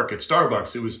way to work at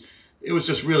Starbucks. It was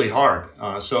just really hard.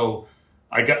 So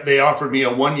they offered me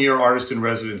a 1-year artist in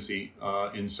residency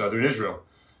in southern Israel.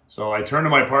 So I turned to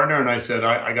my partner and I said,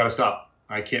 I got to stop.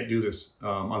 I can't do this.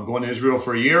 I'm going to Israel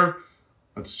for a year.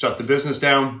 Let's shut the business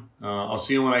down. I'll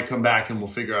see you when I come back, and we'll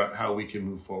figure out how we can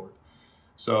move forward.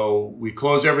 So we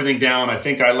closed everything down. I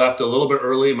think I left a little bit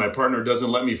early. My partner doesn't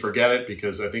let me forget it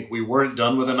because I think we weren't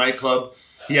done with a nightclub.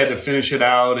 He had to finish it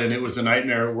out, and it was a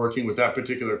nightmare working with that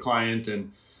particular client.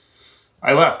 And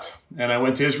I left, and I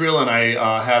went to Israel, and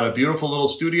I had a beautiful little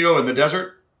studio in the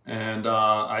desert. And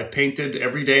I painted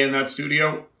every day in that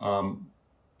studio,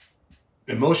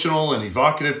 emotional and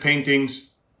evocative paintings,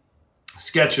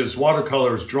 sketches,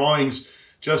 watercolors, drawings.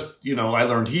 Just, I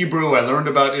learned Hebrew, I learned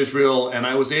about Israel, and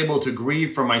I was able to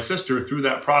grieve for my sister through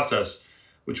that process,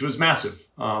 which was massive.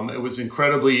 It was an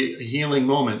incredibly healing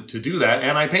moment to do that,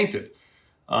 and I painted.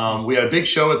 We had a big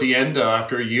show at the end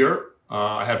after a year.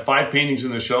 I had 5 paintings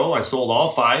in the show. I sold all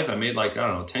 5. I made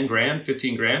 10 grand,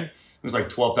 15 grand. It was like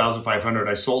 12,500.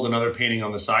 I sold another painting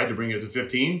on the side to bring it to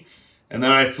 15. And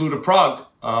then I flew to Prague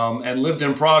and lived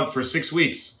in Prague for 6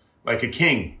 weeks like a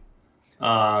king.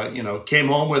 Came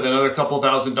home with another couple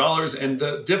 $1,000. And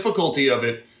the difficulty of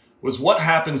it was what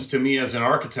happens to me as an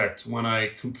architect when I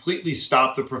completely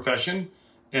stop the profession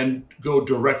and go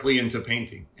directly into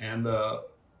painting. And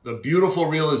the beautiful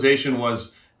realization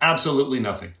was absolutely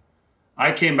nothing.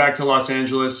 I came back to Los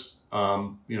Angeles,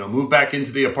 moved back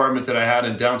into the apartment that I had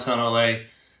in downtown LA,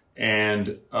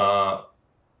 and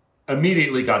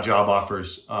immediately got job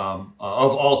offers of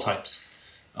all types.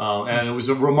 And it was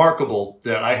remarkable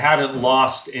that I hadn't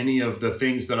lost any of the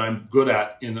things that I'm good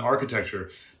at in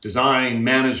architecture: design,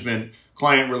 management,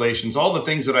 client relations, all the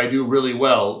things that I do really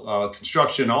well,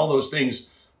 construction, all those things.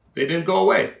 They didn't go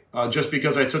away just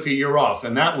because I took a year off.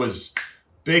 And that was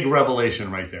big revelation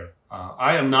right there.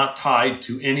 I am not tied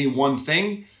to any one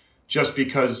thing just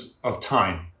because of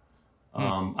time.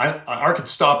 I could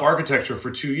stop architecture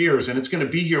for 2 years and it's going to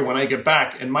be here when I get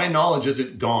back, and my knowledge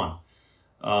isn't gone.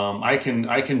 I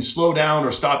can slow down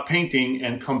or stop painting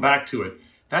and come back to it.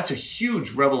 That's a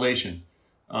huge revelation.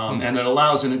 And it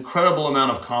allows an incredible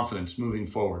amount of confidence moving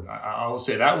forward. I will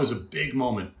say that was a big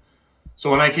moment. So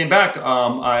when I came back,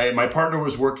 my partner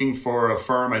was working for a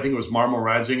firm. I think it was Marmor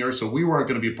Ratzinger. So we weren't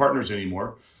going to be partners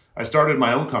anymore. I started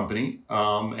my own company,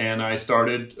 and I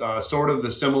started sort of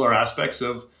the similar aspects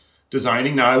of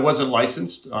designing. Now, I wasn't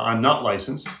licensed. I'm not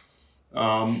licensed.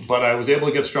 But I was able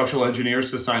to get structural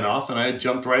engineers to sign off, and I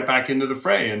jumped right back into the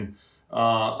fray and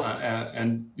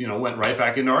went right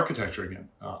back into architecture again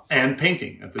and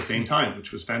painting at the same time,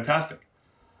 which was fantastic.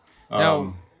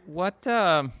 Now,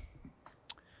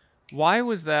 why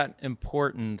was that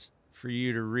important for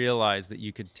you to realize that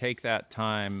you could take that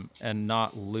time and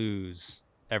not lose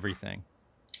everything?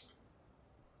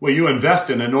 Well, you invest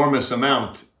an enormous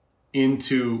amount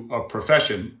into a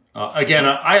profession. Again,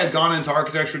 I had gone into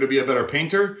architecture to be a better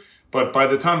painter, but by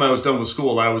the time I was done with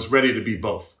school, I was ready to be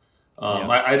both.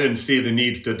 I didn't see the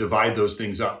need to divide those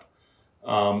things up.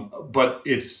 But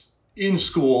it's in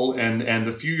school and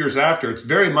a few years after, it's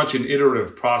very much an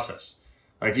iterative process.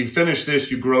 Like you finish this,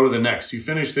 you grow to the next. You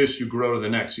finish this, you grow to the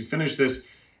next. You finish this.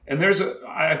 And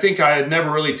I think I had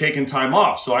never really taken time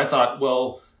off. So I thought,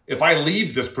 well, if I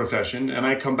leave this profession and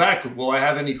I come back, will I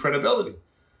have any credibility?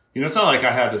 It's not like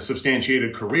I had a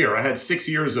substantiated career. I had 6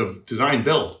 years of design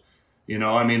build.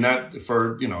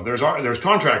 There's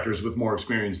contractors with more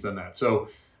experience than that. So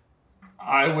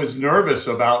I was nervous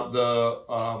about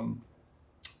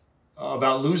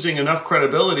about losing enough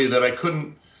credibility that I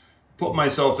couldn't put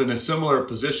myself in a similar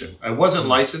position. I wasn't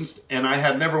licensed, and I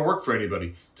had never worked for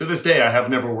anybody. To this day, I have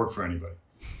never worked for anybody.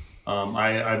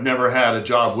 I've never had a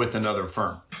job with another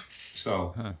firm.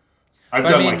 So I've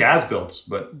done like as-builts,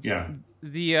 but yeah.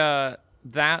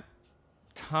 That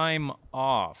time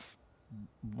off,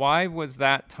 why was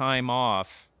that time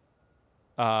off?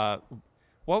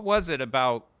 What was it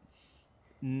about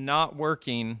not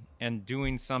working and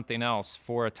doing something else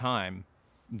for a time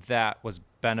that was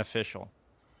beneficial?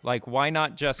 Like, why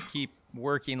not just keep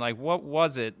working? Like, what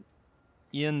was it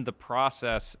in the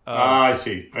process of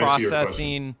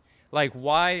processing? Like,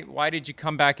 why did you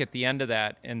come back at the end of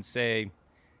that and say,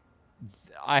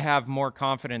 I have more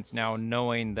confidence now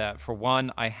knowing that, for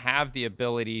one, I have the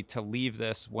ability to leave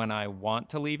this when I want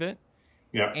to leave it,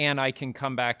 and I can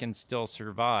come back and still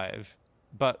survive.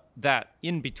 But that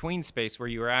in-between space where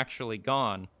you were actually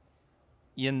gone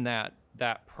in that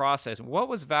process, what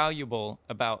was valuable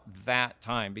about that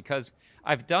time? Because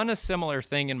I've done a similar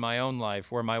thing in my own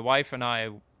life where my wife and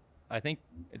I think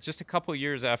it's just a couple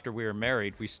years after we were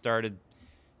married, we started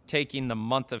taking the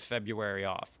month of February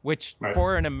off, which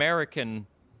for an American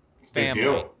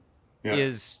family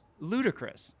is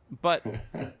ludicrous. But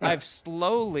I've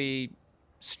slowly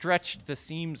stretched the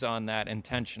seams on that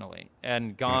intentionally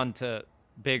and gone to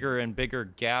bigger and bigger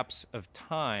gaps of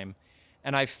time.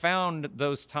 And I found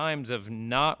those times of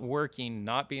not working,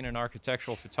 not being an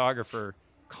architectural photographer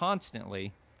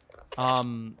constantly,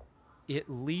 it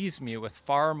leaves me with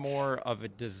far more of a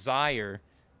desire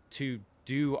to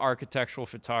do architectural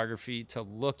photography, to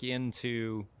look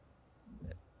into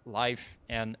life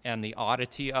and the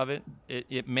oddity of it.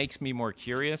 It makes me more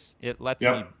curious. It lets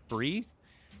me breathe.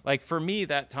 Like, for me,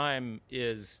 that time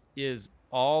is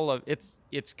all of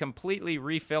it's completely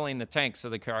refilling the tank so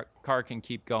the car can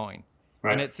keep going.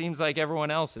 Right. And it seems like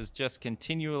everyone else is just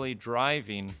continually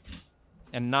driving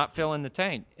and not filling the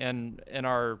tank. And in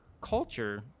our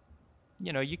culture,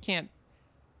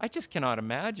 I just cannot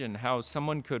imagine how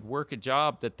someone could work a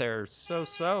job that they're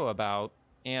so about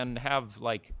and have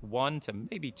like 1 to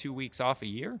maybe 2 weeks off a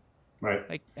year. Right.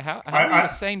 Like, how are you a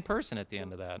sane person at the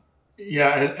end of that?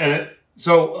 Yeah.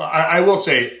 So I will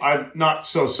say I'm not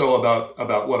so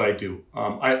about what I do.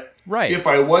 If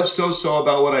I was so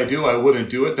about what I do, I wouldn't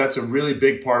do it. That's a really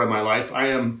big part of my life. I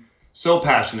am so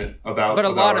passionate about. But a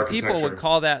lot of people would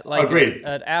call that like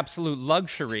an absolute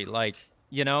luxury, like,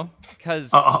 because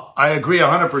I agree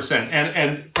 100%.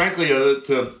 And frankly,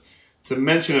 to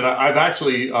mention it, I've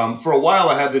actually for a while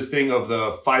I had this thing of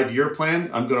the 5-year plan.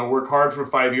 I'm going to work hard for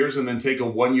 5 years and then take a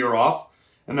 1 year off.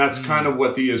 And that's kind of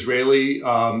what the Israeli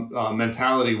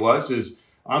mentality is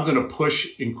I'm going to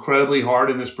push incredibly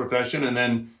hard in this profession and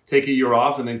then take a year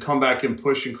off and then come back and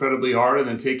push incredibly hard and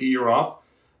then take a year off,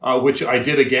 which I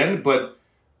did again. But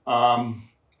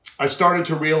I started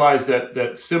to realize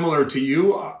that similar to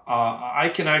you,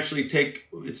 I can actually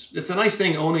it's a nice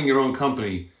thing owning your own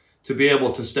company to be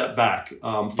able to step back.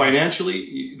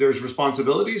 Financially, there's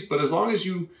responsibilities, but as long as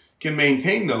you can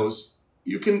maintain those,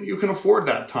 you can afford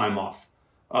that time off.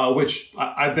 Which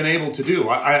I've been able to do.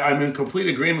 I'm in complete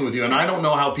agreement with you, and I don't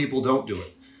know how people don't do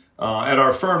it. At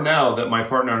our firm now that my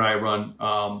partner and I run,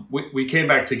 we came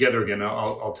back together again.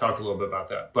 I'll talk a little bit about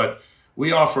that. But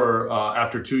we offer,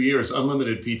 after 2 years,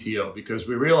 unlimited PTO because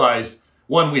we realize,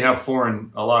 one, we have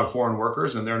a lot of foreign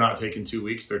workers, and they're not taking 2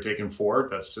 weeks. They're taking 4.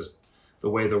 That's just the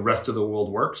way the rest of the world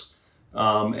works.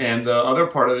 And the other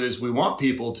part of it is we want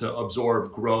people to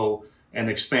absorb, grow, and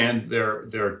expand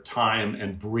their time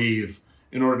and breathe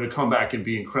in order to come back and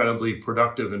be incredibly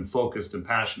productive and focused and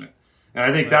passionate. And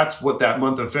I think that's what that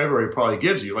month of February probably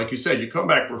gives you. Like you said, you come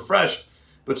back refreshed,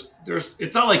 but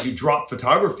it's not like you drop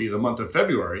photography the month of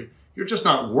February. You're just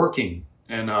not working.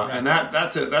 And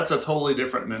that's a totally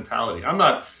different mentality.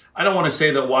 I don't want to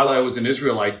say that while I was in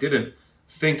Israel, I didn't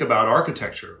think about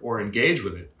architecture or engage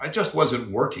with it. I just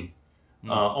wasn't working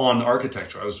on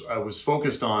architecture. I was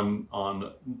focused on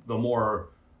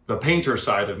the painter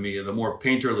side of me, the more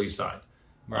painterly side.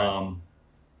 Right.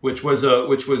 Which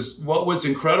was what was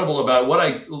incredible about what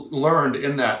I learned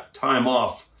in that time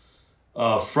off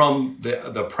from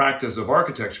the practice of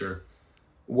architecture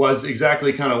was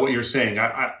exactly kind of what you're saying.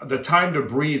 The time to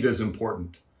breathe is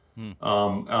important.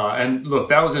 And look,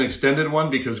 that was an extended one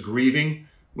because grieving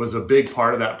was a big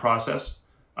part of that process.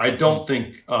 I don't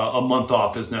think a month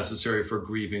off is necessary for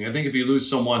grieving. I think if you lose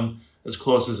someone as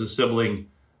close as a sibling,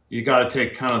 you got to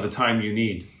take kind of the time you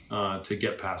need to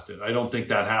get past it. I don't think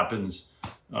that happens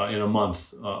in a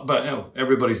month, but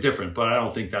everybody's different. But I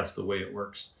don't think that's the way it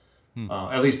works.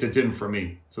 At least it didn't for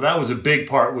me. So that was a big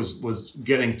part was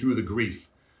getting through the grief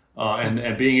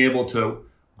and being able to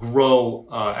grow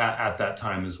at that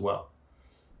time as well.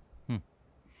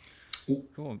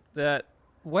 Cool.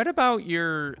 What about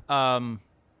your?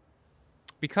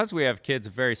 Because we have kids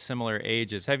of very similar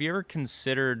ages, have you ever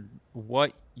considered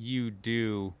what you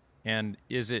do? And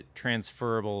is it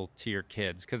transferable to your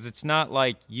kids? Because it's not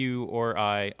like you or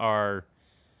I are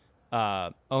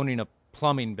owning a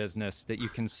plumbing business that you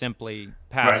can simply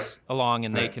pass along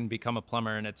and they can become a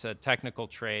plumber. And it's a technical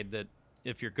trade that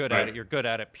if you're good at it, you're good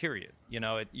at it, period.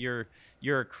 You're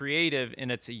a creative,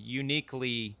 and it's a unique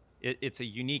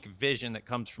vision that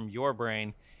comes from your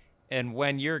brain. And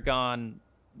when you're gone,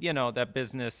 that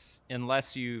business,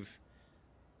 unless you've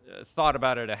thought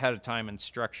about it ahead of time and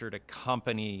structured a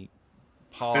company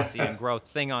policy and growth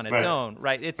thing on its own,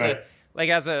 right? It's like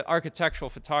as an architectural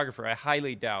photographer, I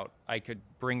highly doubt I could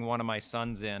bring one of my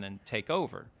sons in and take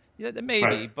over. Yeah,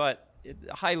 maybe, but it's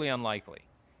highly unlikely.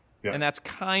 Yeah. And that's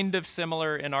kind of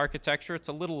similar in architecture. It's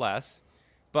a little less,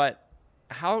 but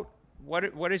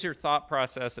what is your thought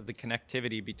process of the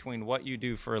connectivity between what you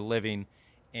do for a living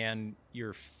and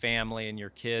your family and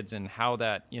your kids, and how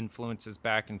that influences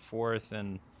back and forth?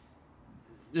 And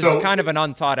this is kind of an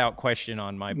unthought out question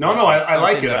on my part. I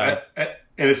like it.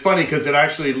 And it's funny because it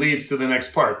actually leads to the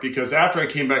next part, because after I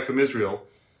came back from Israel,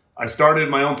 I started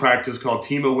my own practice called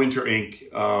Tima Winter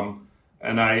Inc.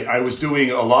 And I was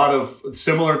doing a lot of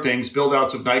similar things, build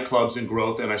outs of nightclubs and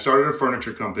growth. And I started a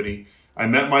furniture company. I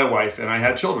met my wife and I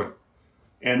had children.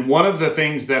 And one of the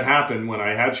things that happened when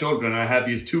I had children, I had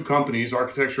these two companies,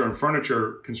 architecture and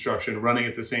furniture construction, running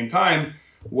at the same time,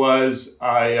 was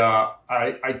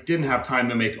I didn't have time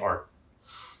to make art.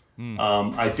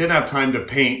 I didn't have time to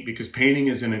paint, because painting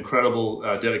is an incredible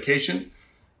dedication,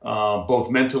 both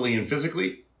mentally and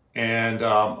physically. And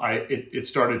it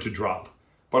started to drop.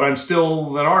 But I'm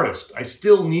still an artist. I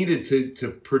still needed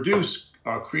to produce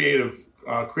creative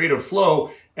flow,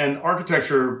 and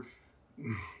architecture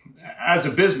as a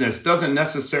business doesn't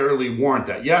necessarily warrant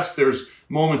that. Yes, there's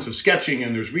moments of sketching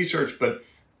and there's research, but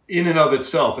in and of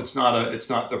itself, it's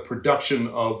not the production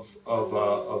of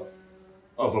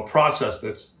a process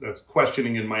that's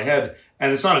questioning in my head,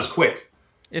 and it's not as quick.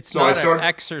 It's not an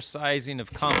exercising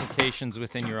of complications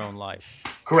within your own life.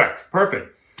 Correct.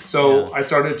 Perfect. So I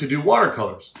started to do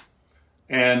watercolors,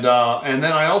 and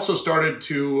then I also started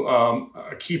to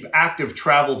keep active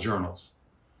travel journals.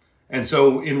 And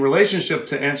so in relationship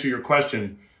to answer your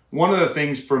question, one of the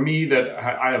things for me that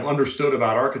I have understood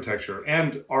about architecture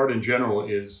and art in general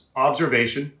is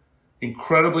observation.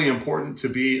 Incredibly important to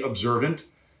be observant.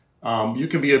 You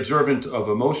can be observant of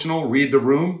emotional, read the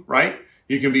room, right?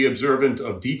 You can be observant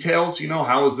of details.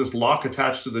 How is this lock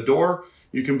attached to the door?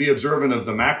 You can be observant of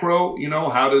the macro.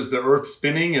 How does the earth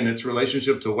spinning and its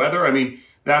relationship to weather? I mean,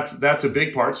 that's a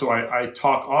big part. So I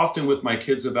talk often with my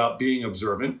kids about being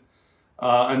observant.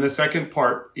 And the second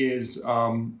part is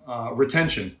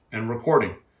retention and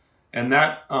recording. And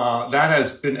that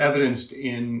has been evidenced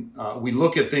in, we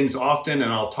look at things often,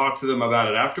 and I'll talk to them about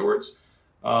it afterwards.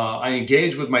 I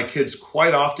engage with my kids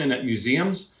quite often at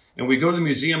museums, and we go to the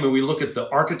museum and we look at the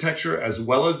architecture as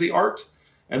well as the art.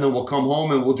 And then we'll come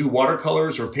home and we'll do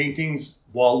watercolors or paintings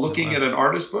while looking at an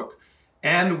artist book.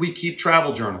 And we keep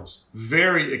travel journals,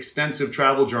 very extensive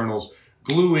travel journals,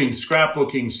 gluing,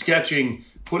 scrapbooking, sketching,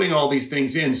 putting all these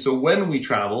things in. So when we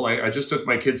travel, I just took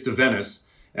my kids to Venice,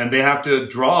 and they have to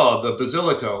draw the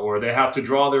basilica, or they have to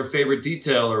draw their favorite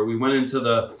detail, or we went into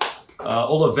the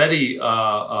Olivetti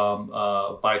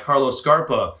by Carlo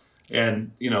Scarpa.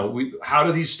 And, how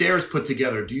do these stairs put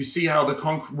together? Do you see how the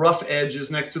rough edge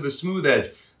is next to the smooth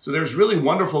edge? So there's really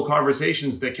wonderful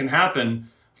conversations that can happen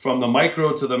from the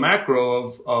micro to the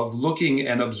macro of looking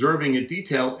and observing in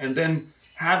detail, and then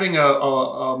having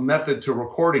a method to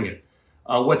recording it.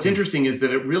 What's interesting is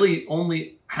that it really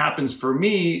only happens for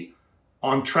me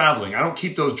on traveling. I don't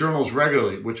keep those journals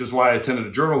regularly, which is why I attended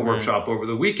a journal workshop over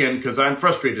the weekend, because I'm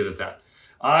frustrated at that.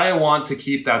 I want to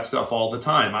keep that stuff all the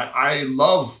time. I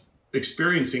love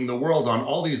experiencing the world on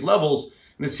all these levels.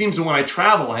 And it seems that when I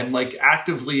travel, I'm like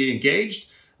actively engaged.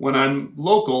 When I'm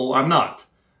local, I'm not.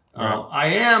 Right. I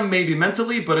am maybe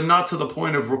mentally, but not to the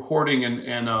point of recording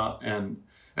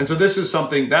and so this is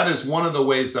something that is one of the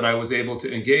ways that I was able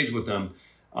to engage with them.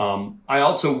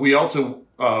 We also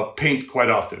paint quite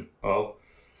often.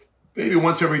 Maybe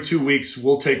once every 2 weeks,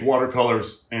 we'll take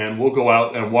watercolors and we'll go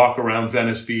out and walk around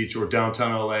Venice Beach or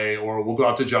downtown LA, or we'll go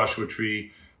out to Joshua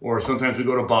Tree, or sometimes we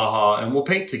go to Baja and we'll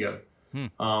paint together.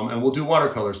 And we'll do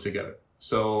watercolors together.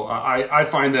 So I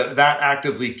find that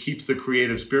actively keeps the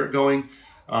creative spirit going.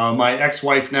 My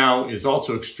ex-wife now is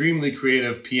also extremely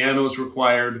creative. Piano is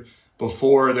required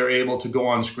before they're able to go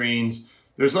on screens.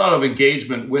 There's a lot of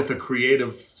engagement with a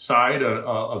creative side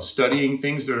of studying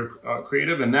things that are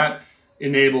creative, and that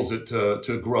enables it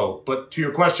to grow. But to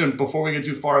your question, before we get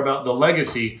too far about the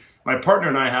legacy, my partner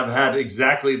and I have had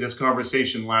exactly this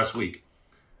conversation last week.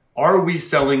 Are we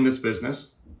selling this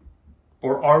business,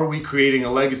 or are we creating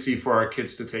a legacy for our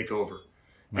kids to take over?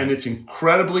 Right. And it's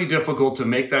incredibly difficult to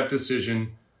make that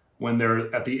decision when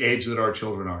they're at the age that our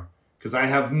children are, because I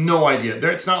have no idea.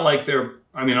 It's not like there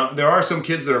are some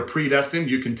kids that are predestined.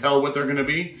 You can tell what they're going to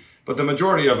be, but the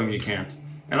majority of them you can't.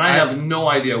 And I have no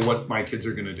idea what my kids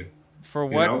are going to do. For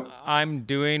what I'm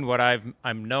doing, what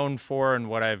I'm known for, and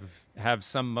what have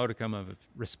some modicum of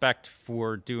respect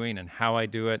for doing and how I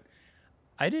do it,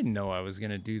 I didn't know I was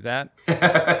going to do that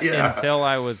until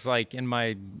I was like in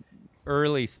my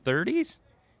early 30s.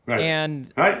 Right.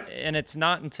 And it's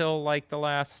not until like the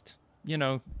last,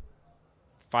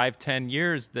 5-10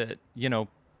 years that,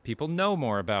 people know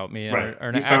more about me and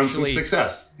are you found some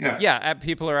success. Yeah.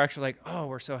 People are actually like, oh,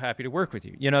 we're so happy to work with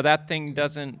you. That thing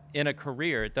doesn't, in a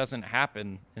career, it doesn't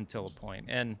happen until a point.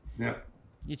 And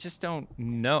you just don't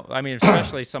know. I mean,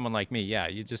 especially someone like me. Yeah.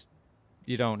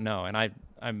 You don't know. And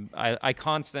I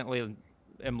constantly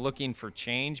am looking for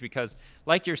change, because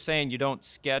like you're saying, you don't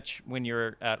sketch when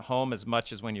you're at home as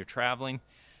much as when you're traveling.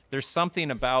 There's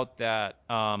something about that.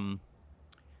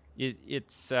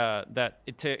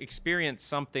 To experience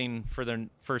something for the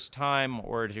first time,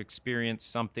 or to experience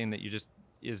something that you just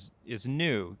is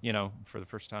new, for the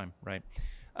first time, right?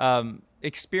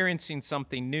 Experiencing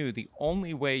something new, the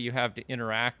only way you have to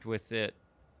interact with it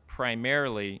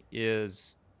primarily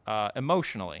is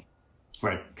emotionally.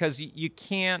 Right. Because you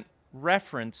can't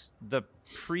reference the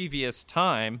previous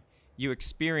time you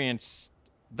experienced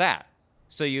that.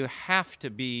 So you have to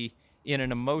be in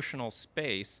an emotional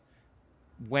space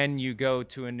when you go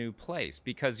to a new place,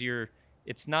 because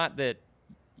it's not that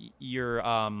you're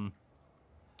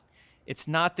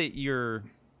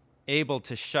able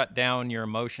to shut down your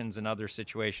emotions in other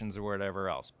situations or whatever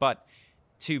else. But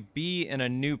to be in a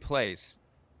new place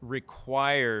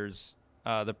requires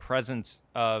the presence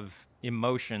of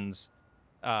emotions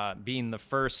being the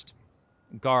first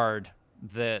guard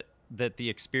that the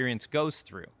experience goes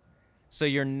through. So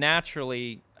you're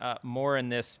naturally more in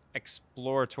this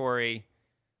exploratory,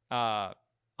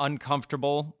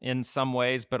 uncomfortable in some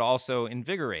ways, but also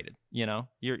invigorated.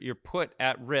 You're put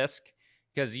at risk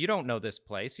because you don't know this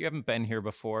place. You haven't been here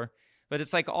before. But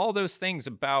it's like all those things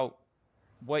about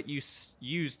what you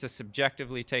use to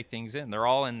subjectively take things in. They're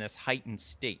all in this heightened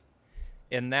state.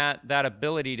 And that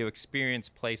ability to experience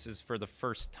places for the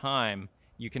first time,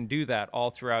 you can do that all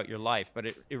throughout your life, but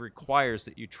it requires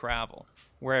that you travel.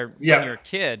 Where when you're a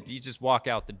kid, you just walk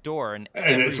out the door and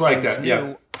it's like that.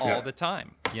 New all the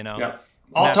time. Yeah.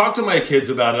 I'll talk to my kids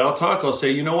about it. I'll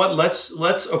say, you know what?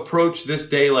 Let's approach this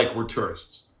day like we're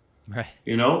tourists. Right.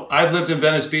 I've lived in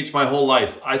Venice Beach my whole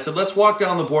life. I said, let's walk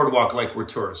down the boardwalk like we're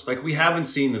tourists, like we haven't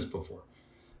seen this before.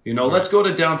 Let's go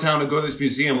to downtown and go to this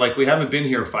museum like we haven't been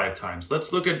here 5 times.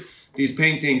 Let's look at these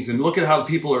paintings and look at how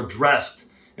people are dressed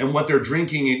and what they're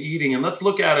drinking and eating. And let's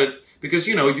look at it because,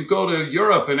 you go to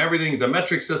Europe and everything, the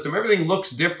metric system, everything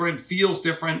looks different, feels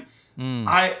different.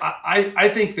 I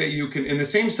think that you can, in the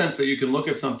same sense that you can look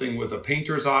at something with a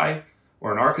painter's eye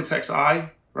or an architect's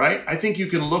eye, right? I think you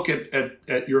can look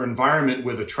at your environment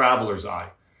with a traveler's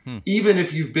eye, even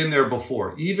if you've been there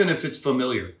before, even if it's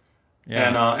familiar.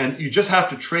 Yeah. And you just have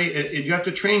to train. You have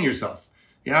to train yourself.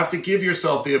 You have to give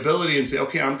yourself the ability and say,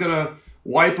 okay, I'm gonna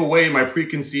wipe away my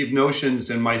preconceived notions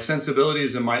and my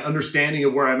sensibilities and my understanding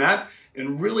of where I'm at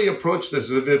and really approach this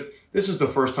as if this is the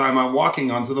first time I'm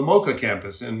walking onto the MoCA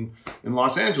campus in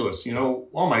Los Angeles.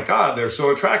 Oh my God, they're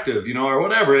so attractive, or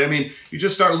whatever. I mean, you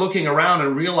just start looking around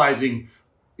and realizing,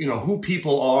 who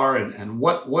people are and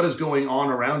what is going on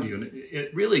around you. And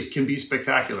it really can be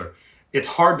spectacular. It's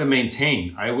hard to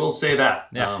maintain. I will say that.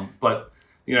 Yeah. But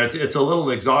it's a little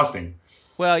exhausting.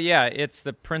 Well, yeah, it's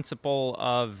the principle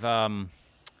of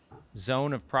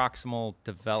zone of proximal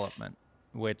development,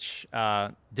 which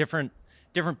different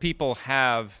people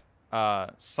have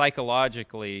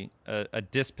psychologically a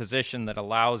disposition that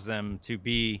allows them to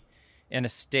be in a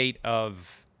state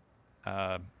of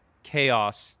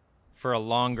chaos for a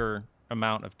longer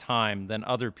amount of time than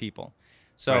other people.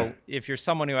 So right. If you're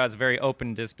someone who has a very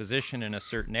open disposition in a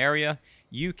certain area,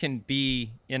 you can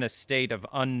be in a state of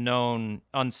unknown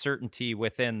uncertainty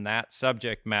within that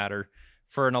subject matter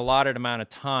for an allotted amount of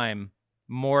time,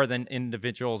 more than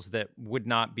individuals that would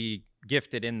not be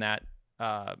gifted in that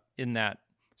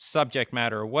subject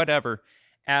matter or whatever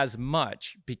as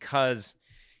much, because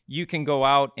you can go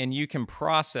out and you can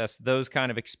process those kind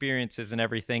of experiences and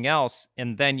everything else,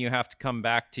 and then you have to come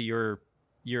back to your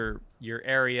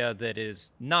area that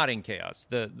is not in chaos,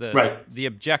 the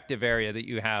objective area that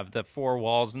you have, the four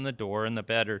walls and the door and the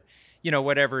bed, or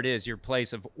whatever it is, your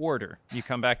place of order. You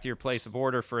come back to your place of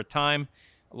order for a time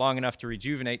long enough to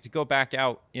rejuvenate, to go back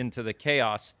out into the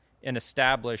chaos and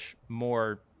establish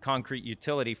more concrete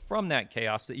utility from that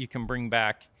chaos that you can bring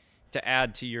back to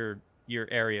add to your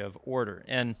area of order.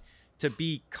 And to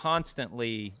be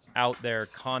constantly out there,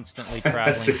 constantly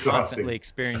traveling, constantly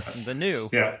experiencing the new,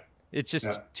 it's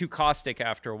just too caustic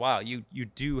after a while. You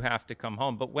do have to come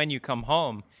home. But when you come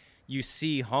home, you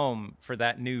see home for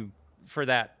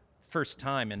that first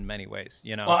time in many ways.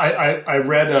 Well, I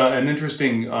read an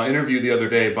interesting interview the other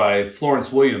day by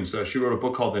Florence Williams. She wrote a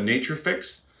book called The Nature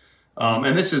Fix.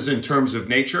 And this is in terms of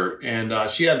nature. And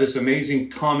she had this amazing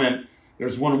comment.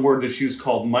 There's one word that she used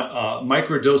called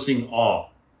microdosing awe.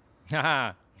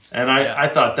 And I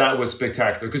thought that was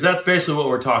spectacular, because that's basically what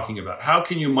we're talking about. How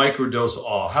can you microdose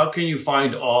awe? How can you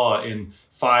find awe in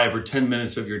 5 or 10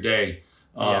 minutes of your day?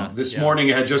 This morning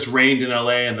it had just rained in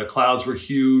LA and the clouds were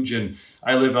huge, and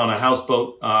I live on a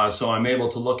houseboat, so I'm able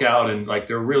to look out and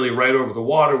they're really right over the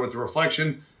water with the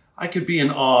reflection. I could be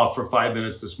in awe for 5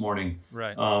 minutes this morning.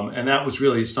 Right. And that was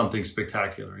really something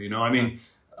spectacular.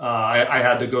 I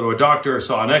had to go to a doctor,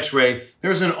 saw an x-ray.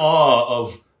 There's an awe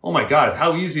of, oh my God,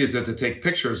 how easy is it to take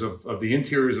pictures of the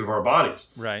interiors of our bodies?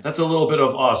 Right. That's a little bit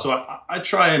of awe. So I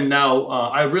try and now,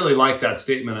 I really like that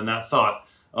statement and that thought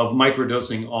of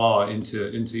microdosing awe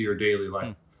into your daily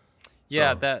life.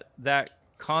 Yeah, so. that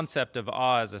concept of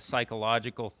awe as a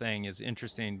psychological thing is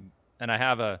interesting. And I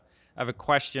have a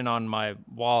question on my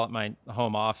wall at my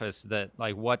home office that,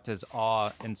 what does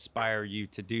awe inspire you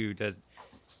to do?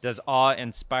 Does awe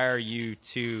inspire you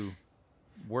to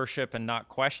worship and not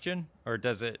question, or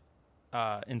does it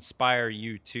inspire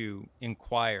you to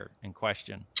inquire and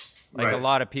question? A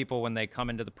lot of people, when they come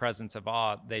into the presence of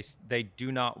awe, they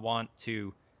do not want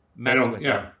to mess with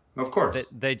it. Of course.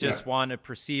 They just want to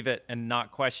perceive it and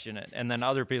not question it. And then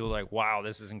other people are like, wow,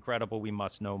 this is incredible. We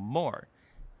must know more.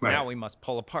 Right. Now we must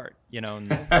pull apart,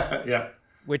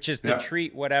 which is to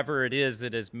treat whatever it is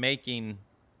that is making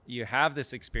you have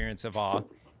this experience of awe.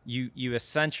 You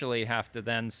essentially have to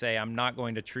then say, I'm not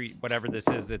going to treat whatever this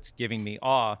is that's giving me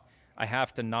awe. I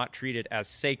have to not treat it as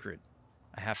sacred.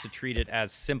 I have to treat it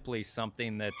as simply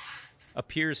something that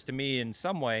appears to me in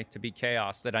some way to be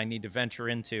chaos that I need to venture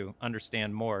into,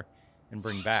 understand more, and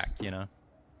bring back,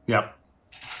 Yep.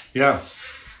 Yeah.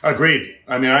 Agreed.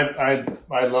 I mean,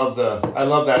 I love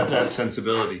that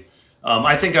sensibility.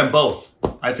 I think I'm both.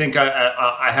 I think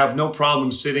I have no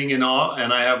problem sitting in awe,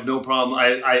 and I have no problem.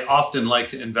 I often like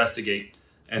to investigate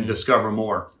and discover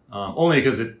more, only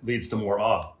because it leads to more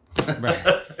awe.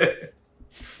 Right.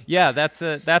 Yeah, that's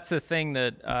a thing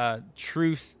that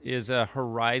truth is a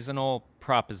horizontal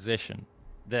proposition.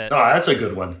 That's a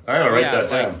good one. I gotta write that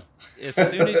down. As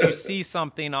soon as you see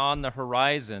something on the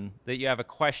horizon that you have a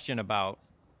question about,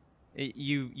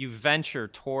 you venture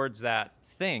towards that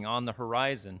thing on the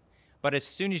horizon. But as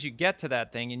soon as you get to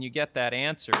that thing and you get that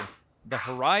answer, the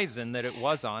horizon that it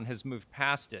was on has moved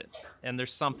past it. And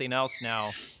there's something else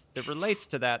now that relates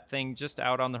to that thing just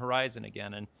out on the horizon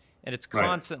again. And it's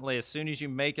constantly, as soon as you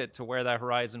make it to where that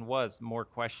horizon was, more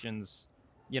questions,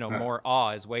 more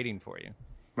awe is waiting for you.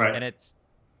 Right. And it's,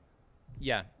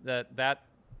 that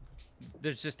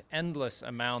there's just endless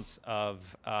amounts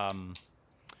of,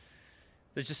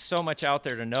 there's just so much out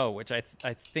there to know, which I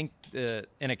think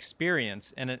an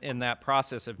experience, and in that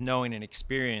process of knowing an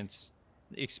experience,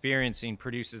 experiencing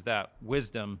produces that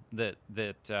wisdom that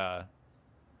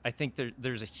I think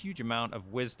there's a huge amount of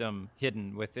wisdom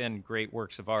hidden within great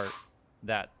works of art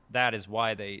that is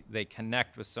why they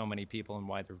connect with so many people and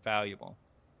why they're valuable.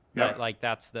 Yeah. Like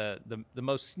that's the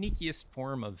most sneakiest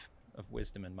form of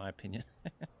wisdom, in my opinion.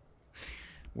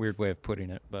 Weird way of putting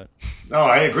it, but no,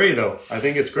 I agree though. I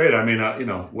think it's great. I mean,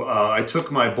 I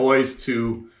took my boys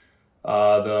to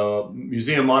the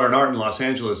Museum of Modern Art in Los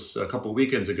Angeles a couple of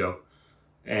weekends ago,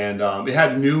 and it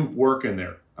had new work in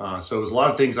there. So it was a lot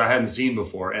of things I hadn't seen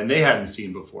before, and they hadn't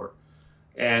seen before.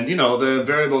 And the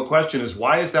variable question is,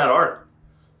 why is that art?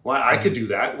 Why I could do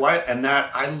that? Why? And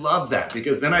that I love that,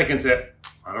 because then I can say,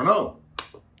 I don't know.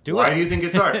 Why do you think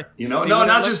it's art? No,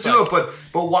 not just do it, but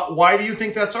why do you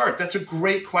think that's art? That's a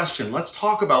great question. Let's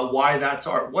talk about why that's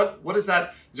art. What is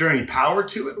that? Is there any power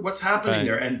to it? What's happening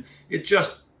there? And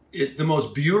the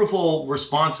most beautiful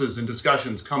responses and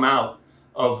discussions come out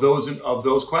of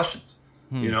those questions.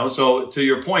 So to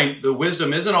your point, the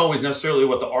wisdom isn't always necessarily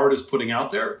what the art is putting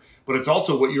out there, but it's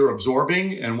also what you're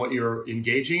absorbing and what you're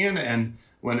engaging in. And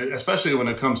especially when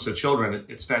it comes to children,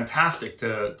 it's fantastic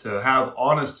to have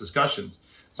honest discussions.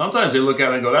 Sometimes they look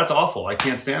at it and go, that's awful. I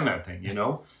can't stand that thing,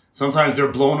 Sometimes they're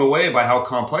blown away by how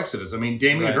complex it is. I mean,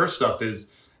 Damien Hirst stuff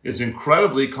is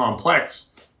incredibly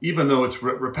complex, even though it's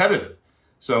repetitive.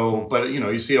 So, but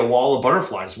you see a wall of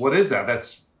butterflies. What is that?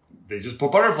 They just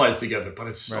put butterflies together, but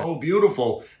it's so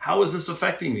beautiful. How is this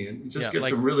affecting me? And you just get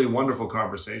some really wonderful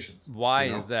conversations. Why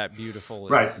is that beautiful?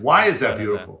 Right. Why is that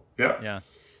beautiful? Yeah.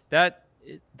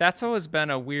 That's always been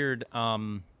a weird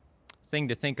thing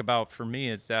to think about for me,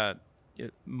 is that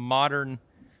modern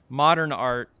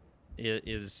art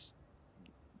is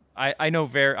I know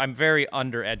I'm very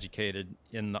undereducated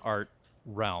in the art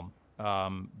realm,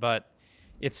 but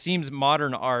it seems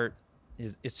modern art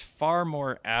is far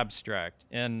more abstract,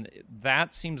 and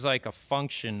that seems like a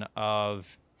function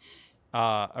of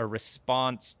a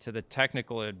response to the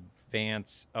technical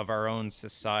advance of our own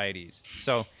societies.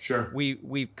 So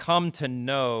we've come to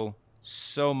know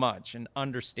so much and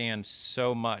understand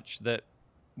so much that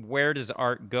where does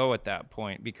art go at that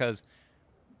point? Because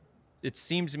it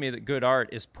seems to me that good art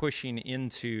is pushing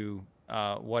into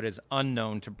what is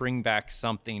unknown to bring back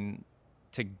something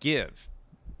to give,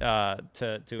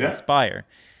 to inspire.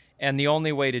 And the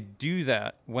only way to do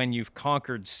that, when you've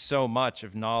conquered so much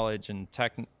of knowledge and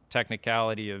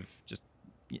technicality of just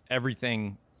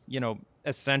everything,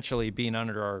 essentially being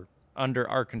under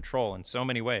our control in so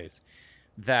many ways,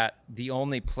 that the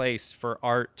only place for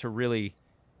art to really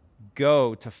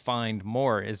go to find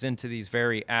more is into these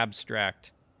very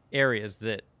abstract areas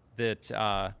that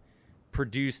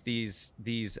produce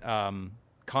these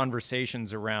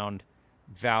conversations around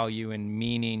value and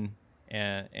meaning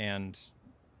and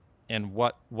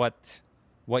what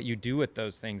you do with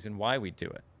those things and why we do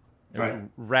it,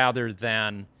 rather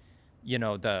than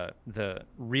the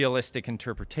realistic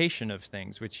interpretation of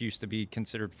things, which used to be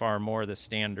considered far more the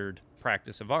standard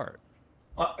practice of art.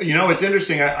 It's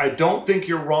interesting. I don't think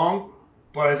you're wrong,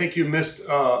 but I think you missed.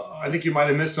 I think you might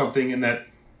have missed something in that.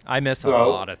 I miss a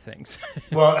lot of things.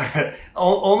 Well,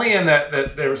 only in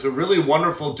that there's a really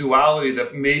wonderful duality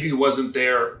that maybe wasn't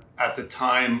there at the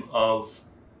time of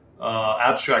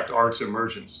abstract art's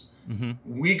emergence.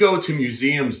 Mm-hmm. We go to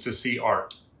museums to see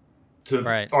art,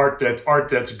 art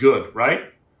that's good,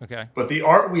 right? Okay. But the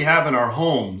art we have in our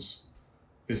homes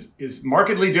is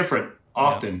markedly different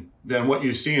often than what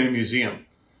you see in a museum.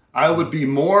 I would be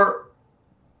more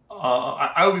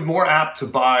apt to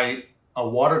buy a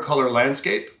watercolor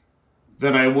landscape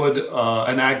than I would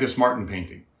an Agnes Martin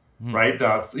painting, right?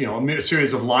 A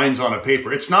series of lines on a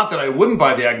paper. It's not that I wouldn't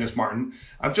buy the Agnes Martin.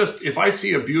 If I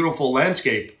see a beautiful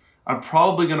landscape, I'm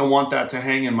probably going to want that to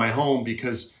hang in my home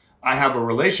because I have a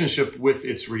relationship with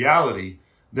its reality.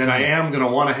 Then I am going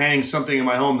to want to hang something in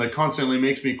my home that constantly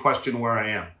makes me question where I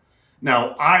am.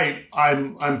 Now, I'm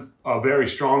a very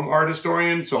strong art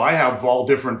historian, so I have all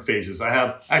different phases.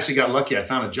 I actually got lucky. I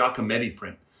found a Giacometti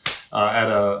print at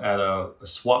a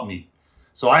swap meet.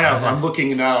 So I'm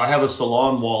looking now. I have a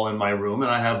salon wall in my room, and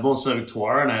I have Mont Saint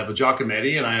Victoire, and I have a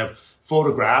Giacometti, and I have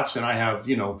photographs, and I have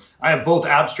both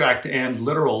abstract and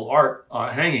literal art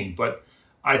hanging. But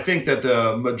I think that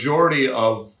the majority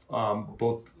of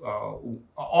both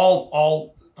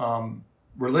all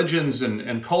religions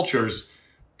and cultures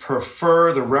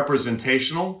prefer the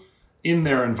representational in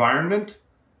their environment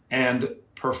and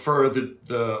prefer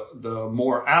the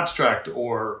more abstract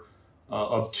or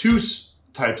obtuse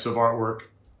types of artwork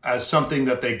as something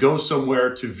that they go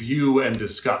somewhere to view and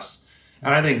discuss.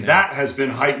 And I think that has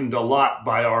been heightened a lot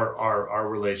by our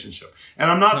relationship. And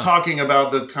I'm not talking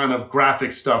about the kind of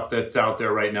graphic stuff that's out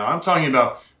there right now. I'm talking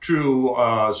about true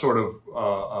sort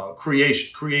of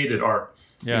created art.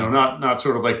 Yeah. Not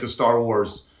sort of like the Star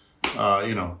Wars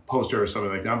poster or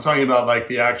something like that. I'm talking about like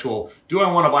the actual, do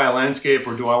I want to buy a landscape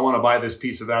or do I want to buy this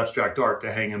piece of abstract art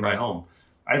to hang in my home?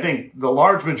 I think the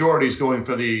large majority is going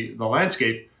for the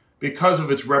landscape because of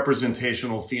its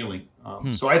representational feeling.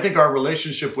 So I think our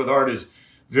relationship with art is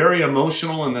very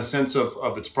emotional in the sense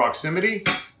of its proximity,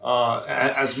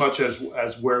 as much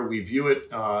as where we view it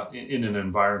in an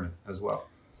environment as well.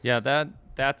 Yeah,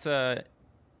 that's a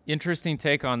interesting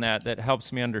take on that. That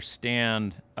helps me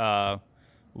understand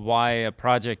why a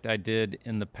project I did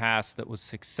in the past that was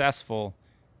successful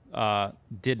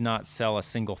did not sell a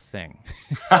single thing.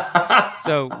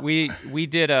 So we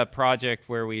did a project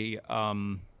where we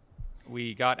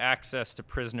got access to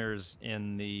prisoners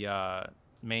in the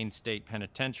Maine State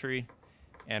Penitentiary,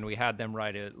 and we had them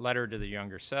write a letter to their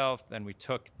younger self. Then we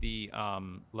took the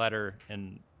letter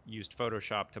and used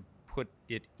Photoshop to put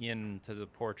it into the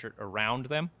portrait around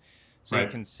them. So you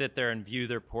can sit there and view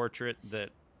their portrait. That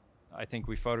I think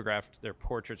we photographed their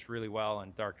portraits really well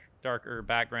in darker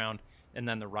background, and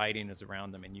then the writing is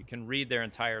around them. And you can read their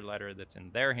entire letter that's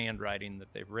in their handwriting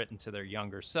that they've written to their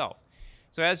younger self.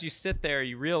 So as you sit there,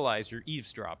 you realize you're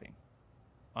eavesdropping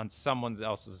on someone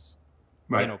else's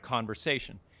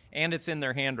conversation. And it's in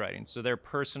their handwriting. So their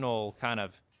personal kind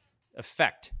of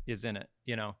effect is in it,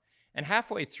 And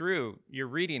halfway through, you're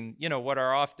reading, what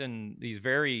are often these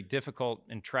very difficult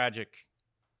and tragic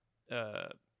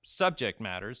subject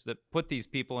matters that put these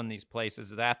people in these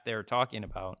places that they're talking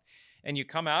about. And you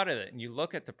come out of it and you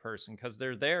look at the person because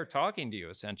they're there talking to you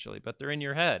essentially, but they're in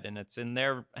your head and it's in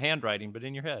their handwriting, but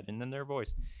in your head and in their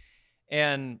voice.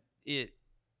 And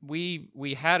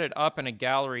we had it up in a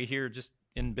gallery here just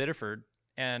in Biddeford,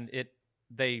 and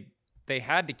they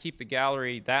had to keep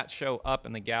that show up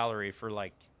in the gallery for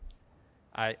like,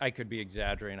 I could be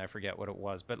exaggerating, I forget what it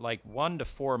was, but like 1 to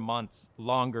 4 months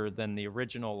longer than the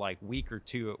original like week or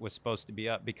two it was supposed to be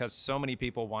up, because so many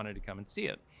people wanted to come and see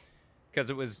it. Because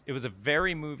it was a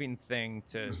very moving thing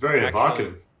to. It was very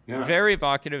evocative. Yeah. Very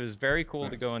evocative. It was very cool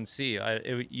to go and see.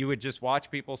 You would just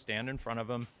watch people stand in front of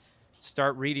them,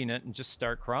 start reading it, and just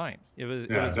start crying. It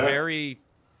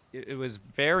was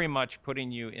very much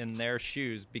putting you in their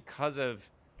shoes, because of.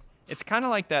 It's kind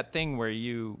of like that thing where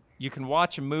you can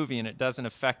watch a movie and it doesn't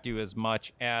affect you as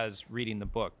much as reading the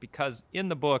book, because in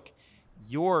the book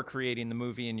you're creating the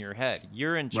movie in your head.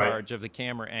 You're in charge of the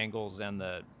camera angles and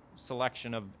the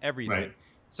selection of everything,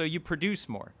 so you produce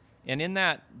more. And in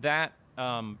that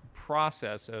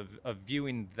process of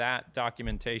viewing that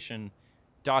documentation,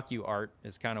 docu-art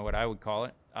is kind of what I would call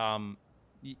it,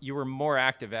 you were more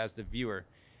active as the viewer.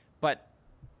 But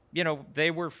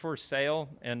they were for sale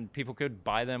and people could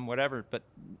buy them, whatever, but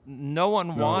no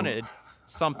one wanted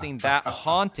something that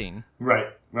haunting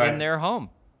in their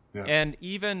home. And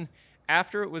even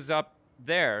after it was up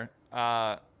there,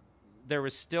 there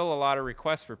was still a lot of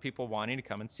requests for people wanting to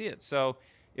come and see it. So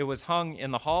it was hung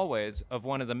in the hallways of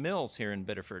one of the mills here in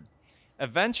Biddeford.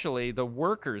 Eventually, the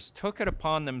workers took it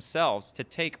upon themselves to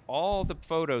take all the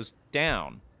photos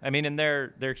down. I mean, in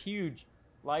their huge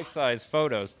life-size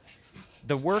photos,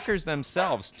 the workers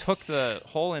themselves took the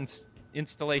whole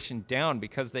installation down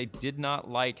because they did not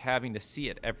like having to see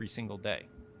it every single day.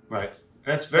 Right.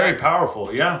 That's very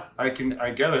powerful. Yeah, I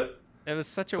get it. It was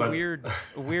such a weird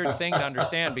thing to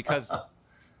understand, because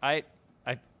a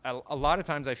lot of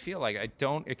times I feel like I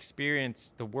don't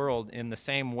experience the world in the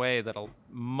same way that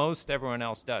most everyone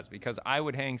else does, because I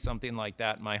would hang something like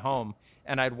that in my home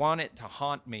and I'd want it to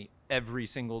haunt me every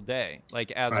single day,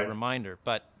 like as a reminder.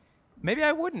 But maybe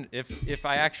I wouldn't if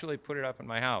I actually put it up in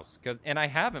my house, and I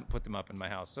haven't put them up in my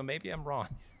house, so maybe I'm wrong.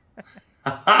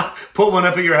 Put one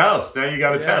up at your house. Now you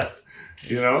got to test.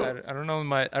 I don't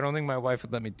know. I don't think my wife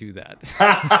would let me do that.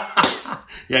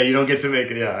 Yeah, you don't get to make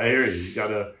it. Yeah, I hear you. You got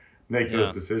to make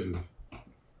those decisions.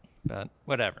 But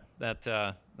whatever. That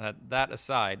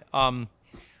aside,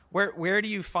 where do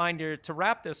you find to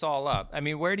wrap this all up? I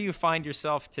mean, where do you find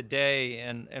yourself today,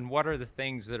 and what are the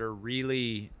things that are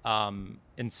really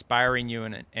inspiring you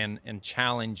and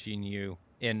challenging you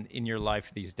in your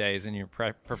life these days, in your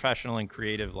professional and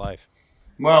creative life?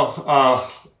 Well,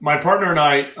 my partner and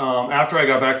I, after I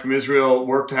got back from Israel,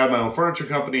 had my own furniture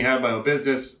company, had my own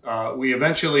business. We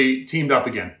eventually teamed up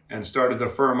again and started the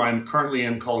firm I'm currently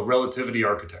in called Relativity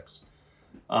Architects.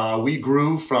 We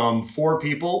grew from 4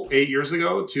 people 8 years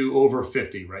ago to over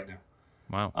 50 right now.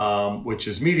 Wow. Which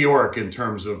is meteoric in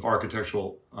terms of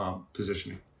architectural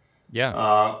positioning.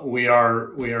 We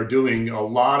are doing a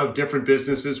lot of different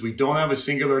businesses. We don't have a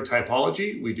singular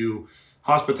typology. We do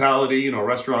hospitality,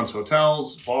 restaurants,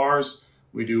 hotels, bars.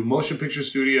 We do motion picture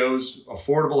studios,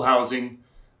 affordable housing.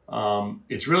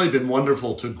 It's really been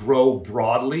wonderful to grow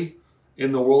broadly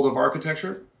in the world of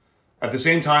architecture. At the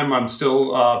same time, I'm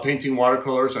still painting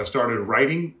watercolors. I started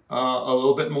writing a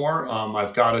little bit more.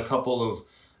 I've got a couple of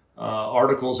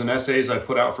articles and essays I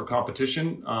put out for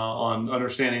competition on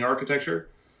understanding architecture.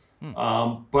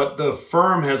 But the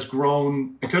firm has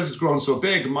grown, because it's grown so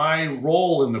big, my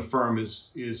role in the firm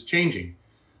is changing.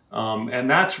 And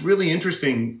that's really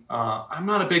interesting. I'm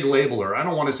not a big labeler. I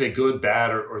don't want to say good, bad,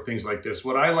 or things like this.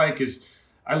 What I like is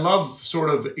I love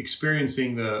sort of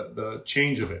experiencing the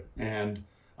change of it. And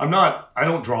I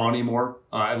don't draw anymore,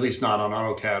 at least not on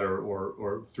AutoCAD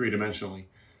or three-dimensionally.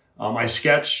 I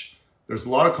sketch. There's a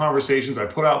lot of conversations. I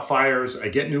put out fires. I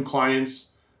get new clients.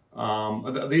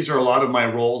 These are a lot of my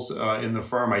roles in the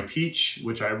firm. I teach,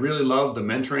 which I really love, the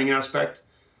mentoring aspect.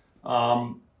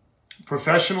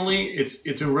 Professionally,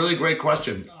 it's a really great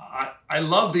question. I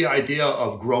love the idea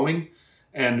of growing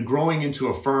into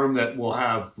a firm that will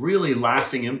have really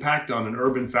lasting impact on an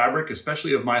urban fabric,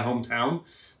 especially of my hometown.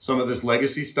 Some of this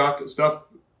legacy stuff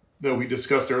that we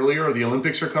discussed earlier, the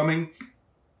Olympics are coming.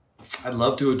 I'd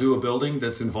love to do a building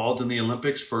that's involved in the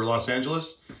Olympics for Los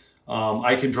Angeles.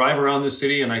 I can drive around the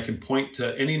city and I can point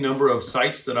to any number of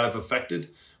sites that I've affected,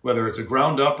 whether it's a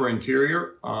ground up or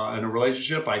interior in a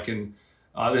relationship.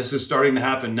 This is starting to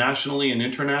happen nationally and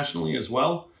internationally as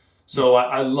well. So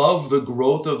I love the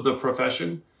growth of the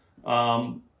profession,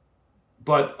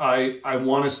 but I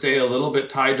want to stay a little bit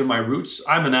tied to my roots.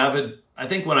 I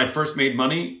think when I first made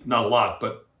money, not a lot,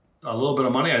 but a little bit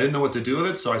of money, I didn't know what to do with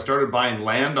it. So I started buying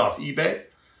land off eBay.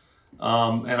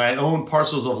 And I own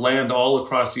parcels of land all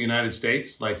across the United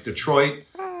States, like Detroit,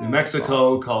 New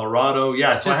Mexico, awesome. Colorado.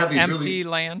 Yeah, so I have these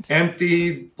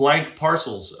empty blank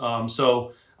parcels.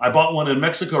 So I bought one in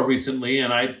Mexico recently,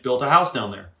 and I built a house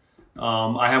down there.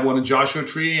 I have one in Joshua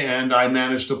Tree, and I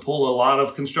managed to pull a lot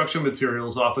of construction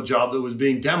materials off a job that was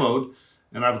being demoed,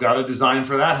 and I've got a design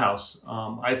for that house.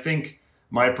 I think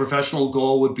my professional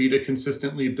goal would be to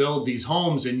consistently build these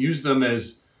homes and use them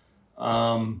as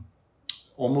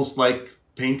almost like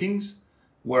paintings,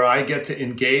 where I get to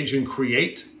engage and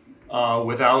create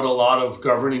without a lot of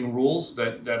governing rules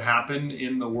that happen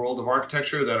in the world of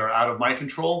architecture that are out of my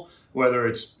control, whether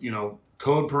it's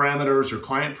code parameters or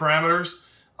client parameters.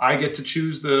 I get to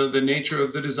choose the nature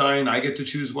of the design. I get to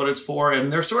choose what it's for.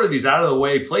 And they're sort of these out of the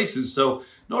way places. So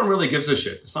no one really gives a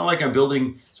shit. It's not like I'm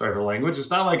building, sorry for language,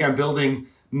 it's not like I'm building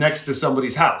next to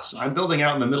somebody's house. I'm building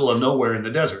out in the middle of nowhere in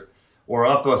the desert or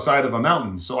up a side of a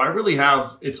mountain. So I really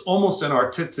it's almost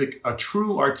a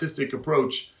true artistic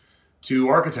approach to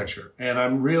architecture. And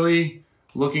I'm really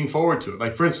looking forward to it.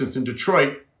 Like for instance, in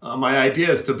Detroit, my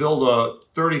idea is to build a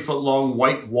 30-foot long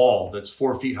white wall that's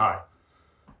 4 feet high.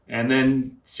 And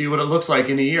then see what it looks like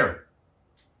in a year.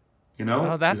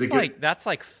 Oh, that's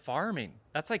like farming.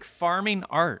 That's like farming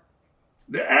art.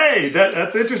 Hey,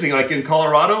 that's interesting. Like in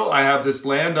Colorado, I have this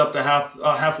land up to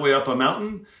halfway up a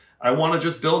mountain. I want to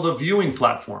just build a viewing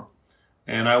platform.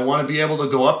 And I want to be able to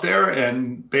go up there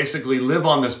and basically live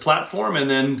on this platform and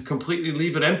then completely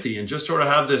leave it empty and just sort of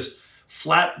have this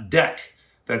flat deck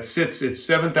that sits, it's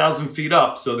 7,000 feet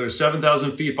up. So there's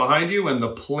 7,000 feet behind you and the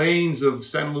plains of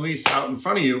San Luis out in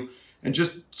front of you, and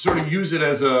just sort of use it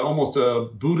as almost a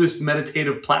Buddhist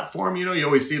meditative platform. You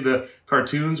always see the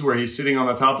cartoons where he's sitting on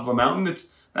the top of a mountain.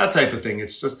 It's that type of thing.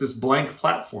 It's just this blank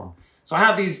platform. So I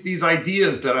have these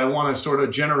ideas that I want to sort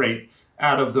of generate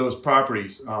out of those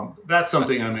properties. That's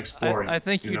something I'm exploring. I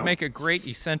think you'd make a great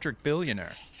eccentric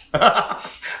billionaire.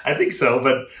 I think so,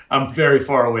 but I'm very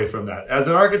far away from that. As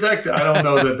an architect, I don't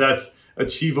know that that's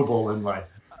achievable in life.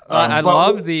 I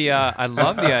love the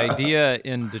idea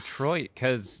in Detroit,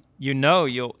 because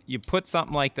you put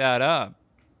something like that up,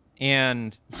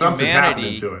 and something's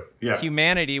happening to it. Yeah.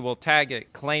 Humanity will tag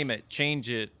it, claim it, change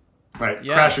it. Right.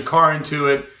 Yeah. Crash a car into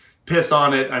it, piss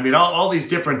on it. I mean, all these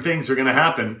different things are going to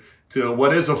happen to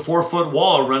what is a 4-foot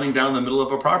wall running down the middle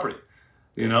of a property.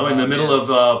 In the middle of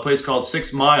a place called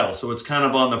 6 Mile. So it's kind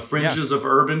of on the fringes of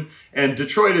urban. And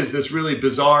Detroit is this really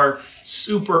bizarre,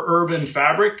 super urban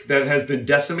fabric that has been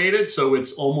decimated. So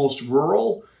it's almost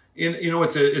rural.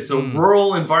 It's a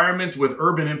rural environment with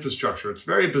urban infrastructure. It's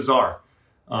very bizarre.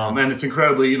 And it's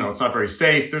incredibly, it's not very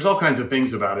safe. There's all kinds of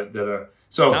things about it that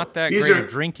not that great at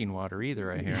drinking water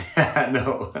either, I hear.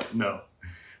 No.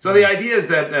 So the idea is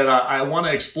that I want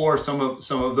to explore some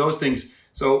of those things.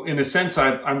 So in a sense,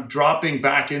 I'm dropping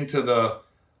back into the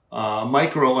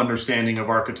micro understanding of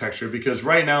architecture, because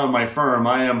right now in my firm,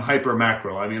 I am hyper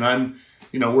macro. I mean,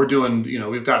 we're doing,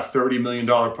 we've got $30 million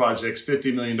projects,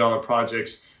 $50 million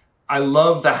projects. I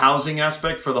love the housing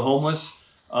aspect for the homeless.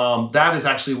 That is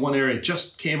actually one area that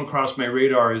just came across my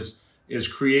radar is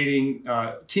creating,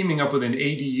 teaming up with an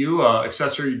ADU,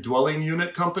 accessory dwelling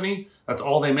unit company. That's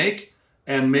all they make,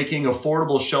 and making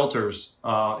affordable shelters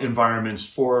environments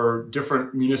for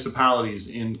different municipalities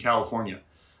in California.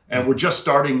 And we're just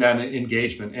starting that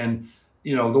engagement. And,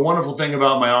 the wonderful thing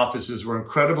about my office is we're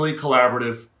incredibly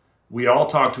collaborative. We all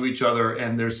talk to each other,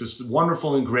 and there's this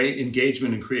wonderful and great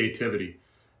engagement and creativity.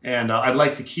 And I'd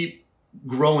like to keep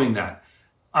growing that.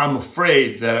 I'm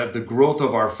afraid that as the growth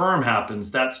of our firm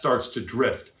happens, that starts to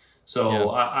drift. So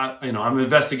I'm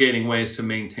investigating ways to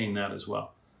maintain that as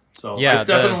well. So I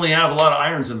definitely have a lot of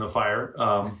irons in the fire.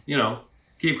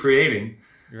 Keep creating.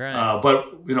 Right.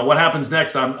 But what happens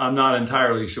next, I'm not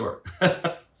entirely sure.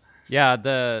 Yeah,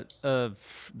 the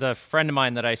friend of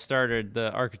mine that I started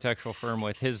the architectural firm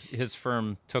with, his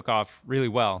firm took off really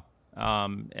well.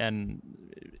 And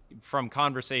from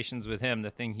conversations with him,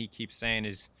 the thing he keeps saying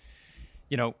is,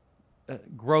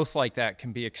 growth like that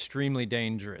can be extremely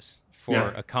dangerous for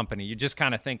a company. You just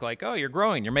kind of think like, oh, you're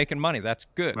growing, you're making money, that's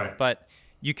good. Right. But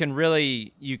you can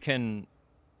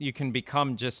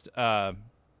become just a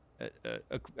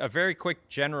very quick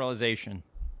generalization,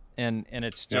 and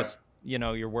it's just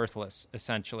you're worthless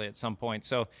essentially at some point.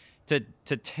 So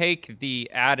to take the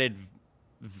added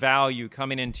value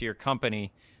coming into your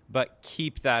company, but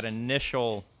keep that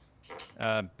initial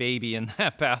baby in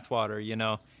that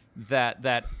bathwater,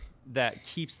 that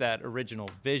keeps that original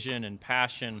vision and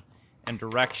passion and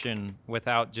direction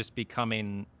without just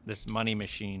becoming this money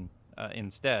machine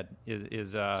instead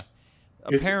is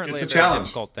apparently it's a very challenge.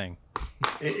 Difficult thing.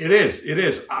 It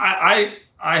is.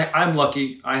 I'm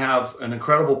lucky. I have an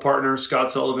incredible partner,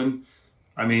 Scott Sullivan.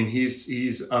 I mean,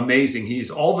 he's amazing.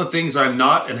 He's all the things I'm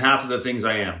not and half of the things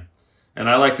I am. And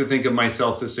I like to think of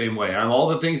myself the same way. I'm all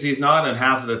the things he's not and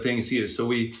half of the things he is. So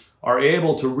we are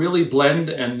able to really blend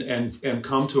and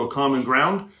come to a common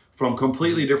ground from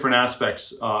completely different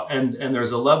aspects. And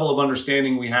there's a level of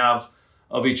understanding we have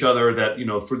of each other that,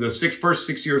 for the first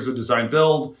 6 years of design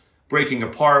build, breaking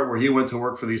apart, where he went to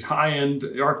work for these high-end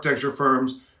architecture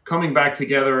firms, coming back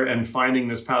together and finding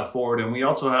this path forward. And we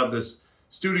also have this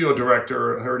studio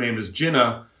director, her name is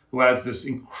Jinnah, who adds this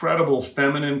incredible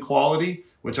feminine quality,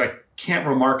 which I can't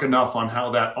remark enough on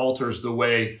how that alters the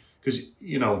way, because,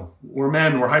 we're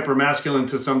men, we're hyper masculine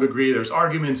to some degree. There's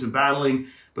arguments and battling,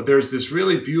 but there's this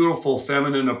really beautiful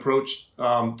feminine approach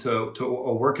to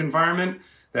a work environment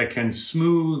that can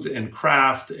smooth and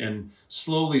craft and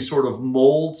slowly sort of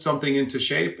mold something into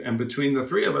shape. And between the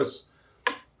three of us,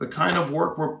 the kind of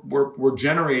work we're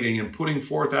generating and putting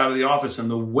forth out of the office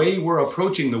and the way we're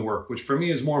approaching the work, which for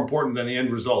me is more important than the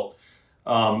end result,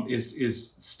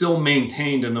 is still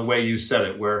maintained in the way you said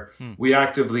it, where we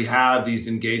actively have these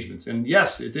engagements. And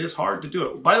yes, it is hard to do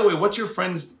it. By the way, what's your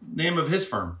friend's name of his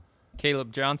firm?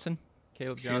 Caleb Johnson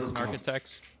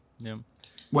Architects. Yeah.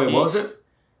 Wait, what was it?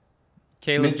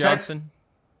 Caleb Johnson.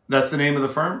 That's the name of the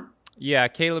firm? Yeah,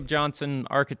 Caleb Johnson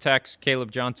Architects,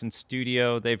 Caleb Johnson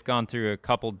Studio. They've gone through a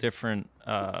couple different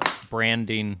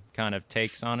branding kind of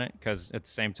takes on it, because at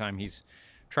the same time he's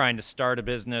trying to start a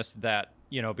business that,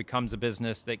 becomes a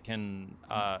business that can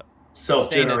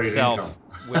self-generate income.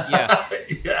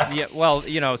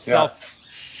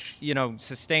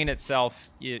 Sustain itself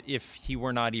if he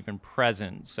were not even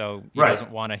present. So he Right. doesn't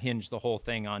want to hinge the whole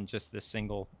thing on just this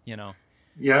single,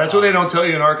 Yeah, that's what they don't tell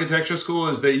you in architecture school,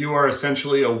 is that you are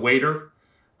essentially a waiter.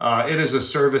 It is a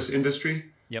service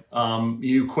industry. Yep.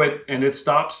 You quit and it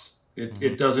stops.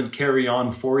 It doesn't carry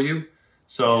on for you.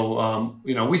 So,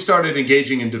 we started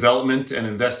engaging in development and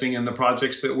investing in the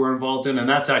projects that we're involved in. And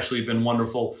that's actually been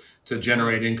wonderful to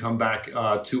generate income back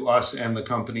to us and the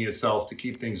company itself to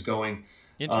keep things going.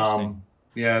 Interesting.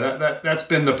 That's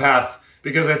been the path,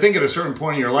 because I think at a certain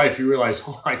point in your life, you realize,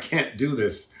 I can't do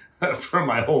this for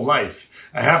my whole life.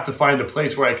 I have to find a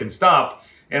place where I can stop.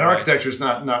 And architecture is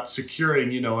not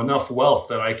securing, enough wealth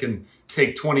that I can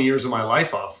take 20 years of my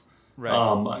life off. Right.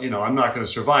 I'm not going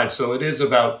to survive. So it is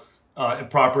about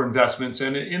proper investments.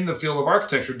 And in the field of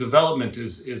architecture, development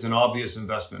is an obvious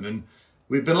investment. And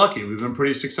we've been lucky. We've been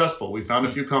pretty successful. We found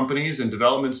a few companies and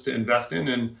developments to invest in.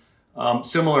 And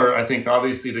similar, I think,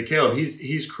 obviously to Caleb,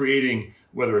 he's creating,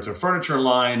 whether it's a furniture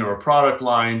line or a product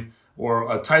line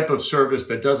or a type of service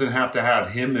that doesn't have to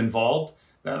have him involved.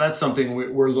 That's something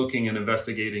we're looking and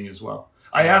investigating as well.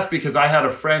 I asked because I had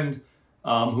a friend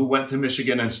who went to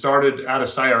Michigan and started out of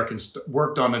SciArc and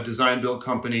worked on a design build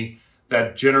company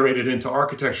that generated into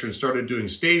architecture and started doing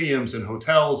stadiums and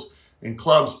hotels and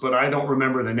clubs, but I don't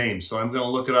remember the name. So I'm going to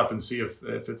look it up and see if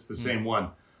it's the same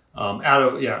one.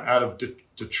 out of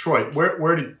Detroit.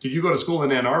 Where did you go to school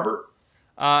in Ann Arbor?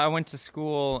 I went to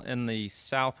school in the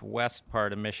southwest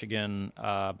part of Michigan,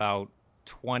 about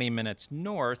 20 minutes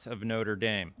north of Notre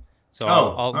Dame. So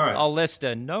I'll list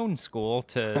a known school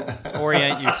to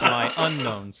orient you to my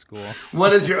unknown school.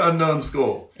 What is your unknown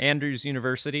school? Andrews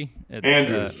University.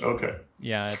 Andrews, okay.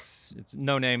 Yeah, it's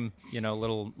no name,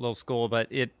 little school, but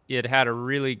it had a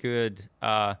really good.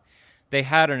 They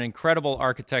had an incredible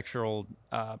architectural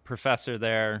professor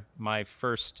there. My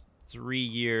first 3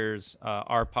 years,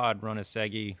 Arpad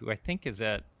Ronasegui, who I think is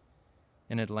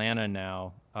in Atlanta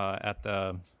now at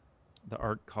the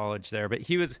art college there, but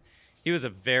he was a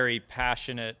very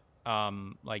passionate,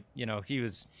 he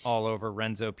was all over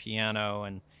Renzo piano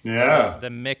and the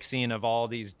mixing of all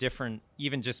these different,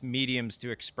 even just mediums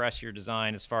to express your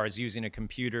design, as far as using a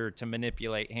computer to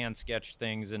manipulate hand sketch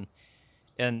things, and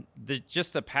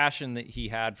just the passion that he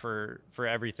had for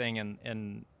everything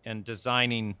and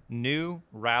designing new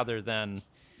rather than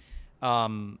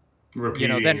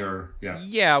repeating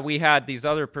we had these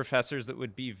other professors that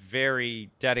would be very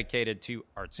dedicated to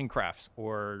arts and crafts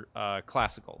or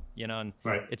classical, and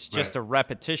it's just a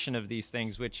repetition of these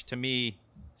things, which to me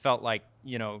felt like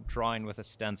drawing with a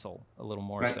stencil a little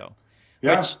more so,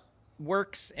 which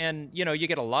works, and you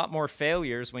get a lot more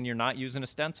failures when you're not using a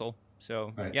stencil,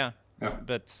 so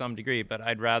but to some degree, but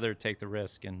I'd rather take the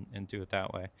risk and do it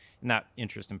that way. And that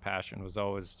interest and passion was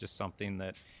always just something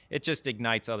that it just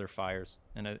ignites other fires,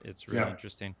 and it's really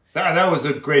interesting. That was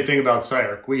a great thing about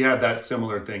SCI-Arc. We had that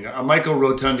similar thing. Michael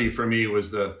Rotundi for me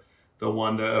was the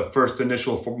one, the first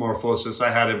initial Morphosis. I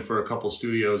had him for a couple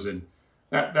studios, and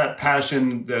that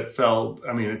passion that fell.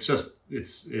 I mean, it's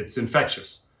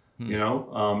infectious,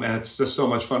 and it's just so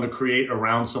much fun to create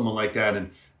around someone like that and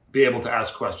be able to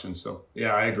ask questions. So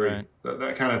yeah, I agree. Right.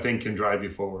 That kind of thing can drive you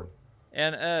forward.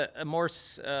 And a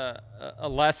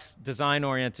less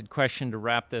design-oriented question to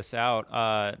wrap this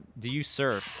out. Do you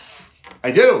surf?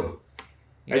 I do.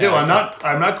 Yeah. I do. I'm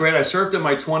not great. I surfed in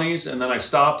my 20s and then I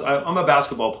stopped. I'm a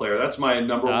basketball player. That's my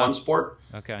number one sport.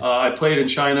 Okay. I played in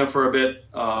China for a bit.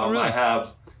 Really? I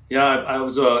have. Yeah, I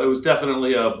was. It was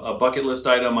definitely a bucket list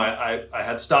item. I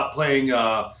had stopped playing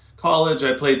college.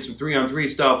 I played some 3-on-3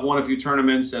 stuff, won a few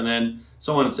tournaments, and then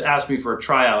someone asked me for a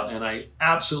tryout, and I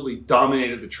absolutely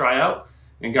dominated the tryout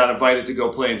and got invited to go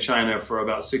play in China for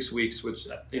about 6 weeks, which,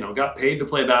 got paid to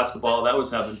play basketball. That was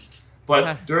heaven.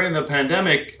 But during the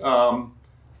pandemic, I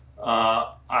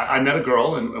met a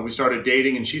girl and we started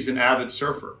dating, and she's an avid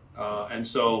surfer. And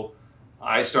so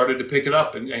I started to pick it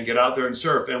up and get out there and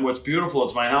surf. And what's beautiful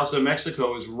is my house in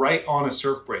Mexico is right on a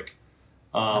surf break.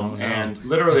 And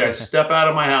literally I step out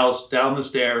of my house, down the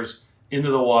stairs, into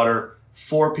the water,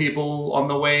 4 people on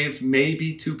the wave,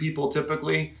 maybe 2 people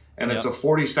typically, and it's a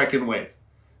 40-second wave.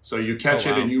 So you catch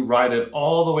it and you ride it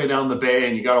all the way down the bay,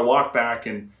 and you got to walk back,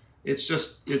 and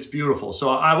it's beautiful. So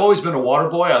I've always been a water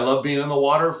boy. I love being in the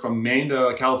water from Maine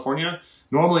to California.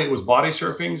 Normally it was body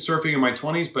surfing in my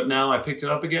 20s, but now I picked it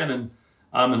up again and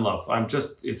I'm in love.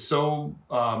 It's so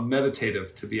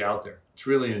meditative to be out there. It's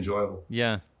really enjoyable.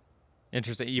 Yeah.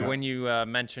 Interesting. Yeah. When you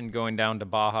mentioned going down to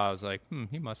Baja, I was like,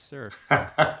 he must surf.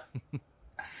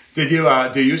 Do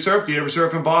you surf? Do you ever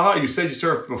surf in Baja? You said you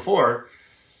surfed before.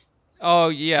 Oh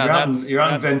yeah. You're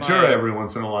out in Ventura every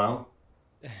once in a while.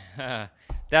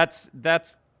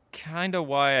 That's kind of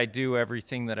why I do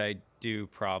everything that I do,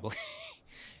 probably.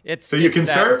 So you can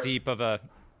surf? Deep of a...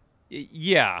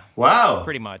 Yeah. Wow.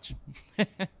 Pretty much.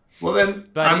 Well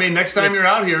then, next time you're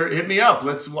out here, hit me up.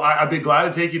 I'd be glad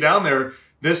to take you down there.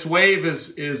 This wave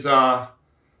is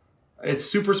it's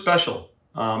super special.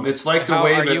 It's like the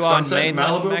wave at Sunset in Malibu. Are you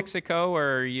on mainland Mexico,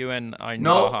 or are you in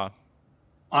Baja?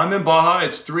 I'm in Baja.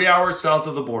 It's 3 hours south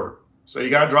of the border. So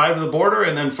you got to drive to the border,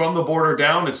 and then from the border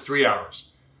down, it's 3 hours.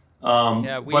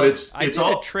 I did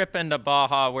a trip into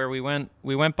Baja where we went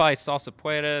by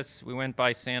Salsapuedes, we went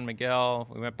by San Miguel,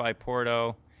 we went by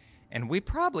Porto, and we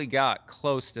probably got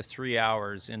close to 3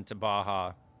 hours into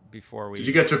Baja before we... Did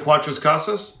you get to Cuatro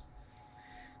Casas?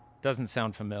 Doesn't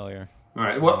sound familiar. All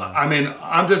right. Well,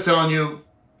 I'm just telling you,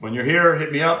 when you're here,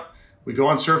 hit me up. We go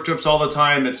on surf trips all the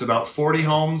time. It's about 40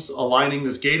 homes aligning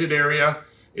this gated area.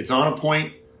 It's on a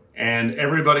point, and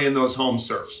everybody in those homes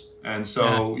surfs. And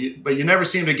so, but you never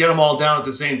seem to get them all down at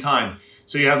the same time.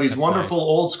 So you have these wonderful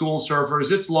old school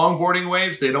surfers. It's longboarding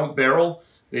waves. They don't barrel.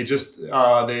 They just, they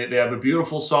have a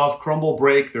beautiful soft crumble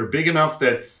break. They're big enough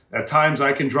that at times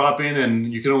I can drop in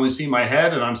and you can only see my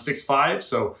head, and I'm 6'5".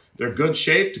 So they're good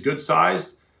shaped, good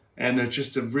sized, and they're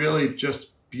just a really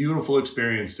beautiful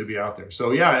experience to be out there.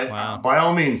 So by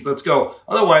all means, let's go.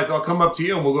 Otherwise, I'll come up to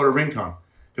you and we'll go to Rincon,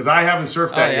 because I haven't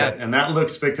surfed that yet, and that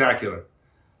looks spectacular.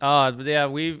 Yeah,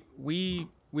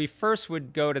 we first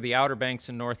would go to the Outer Banks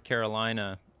in North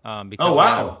Carolina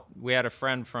because we had a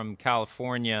friend from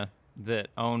California that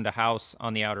owned a house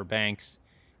on the Outer Banks,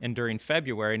 and during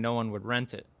February no one would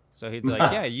rent it. So he'd be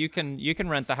like, yeah, you can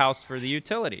rent the house for the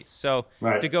utilities. So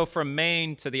to go from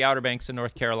Maine to the Outer Banks in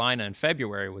North Carolina in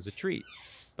February was a treat.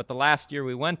 But the last year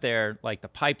we went there, like the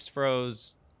pipes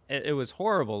froze. It was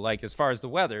horrible, like as far as the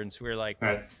weather. And so we were like,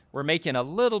 we're making a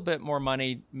little bit more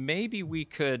money. Maybe we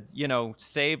could,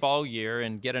 save all year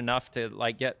and get enough to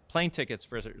like get plane tickets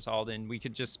for us all. And we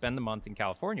could just spend the month in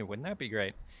California. Wouldn't that be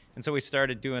great? And so we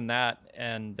started doing that.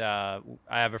 And I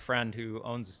have a friend who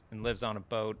owns and lives on a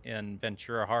boat in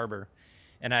Ventura Harbor.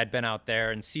 And I'd been out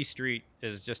there, and C Street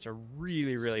is just a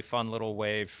really, really fun little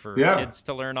wave for kids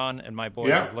to learn on. And my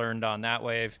boys have learned on that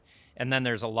wave. And then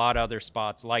there's a lot of other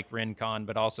spots like Rincon,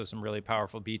 but also some really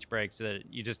powerful beach breaks that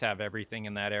you just have everything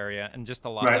in that area, and just a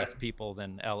lot less people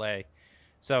than LA.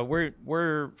 So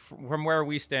we're from where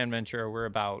we stay in Ventura, we're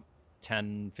about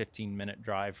 10-15 minute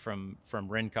drive from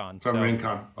Rincon.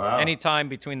 Rincon. Wow. Anytime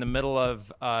between the middle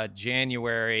of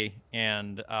January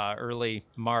and early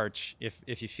March,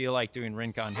 if you feel like doing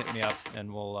Rincon, hit me up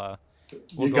and we'll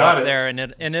go up there,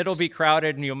 and it'll be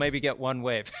crowded, and you'll maybe get one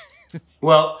wave.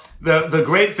 Well, the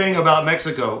great thing about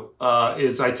Mexico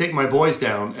is I take my boys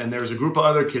down, and there's a group of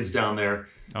other kids down there.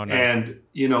 Oh, nice.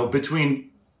 And,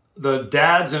 between the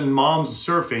dads and moms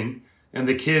surfing and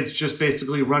the kids just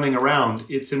basically running around,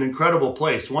 it's an incredible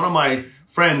place. One of my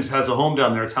friends has a home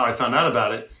down there. It's how I found out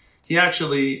about it. He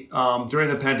actually, during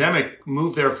the pandemic,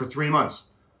 moved there for 3 months.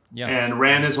 Yeah. And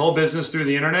ran his whole business through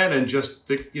the internet and just,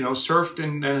 surfed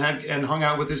and hung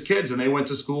out with his kids. And they went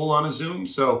to school on a Zoom.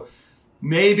 So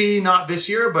maybe not this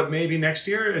year, but maybe next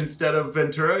year, instead of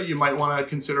Ventura, you might want to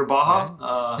consider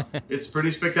Baja. It's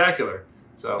pretty spectacular.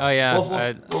 So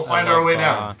we'll find our way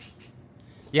down.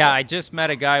 Yeah, I just met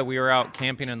a guy. We were out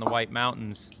camping in the White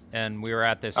Mountains, and we were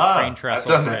at this train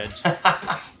trestle bridge.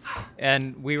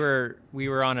 And we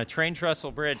were on a train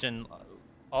trestle bridge, and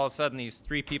all of a sudden these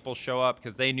 3 people show up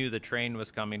because they knew the train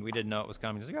was coming. We didn't know it was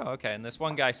coming. He's like, oh, okay. And this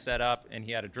one guy set up, and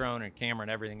he had a drone and a camera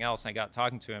and everything else. And I got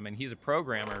talking to him, and he's a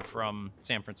programmer from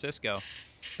San Francisco,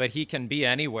 but he can be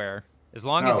anywhere. As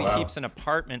long as he keeps an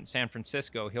apartment in San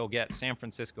Francisco, he'll get San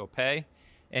Francisco pay,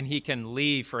 and he can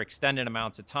leave for extended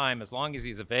amounts of time as long as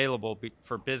he's available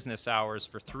for business hours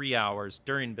for 3 hours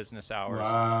during business hours.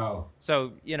 Wow.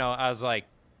 So, I was like,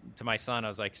 to my son, I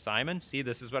was like, Simon, see,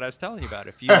 this is what I was telling you about.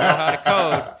 If you know how to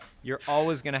code, you're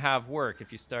always going to have work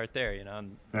if you start there,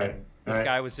 And this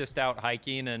guy was just out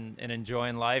hiking and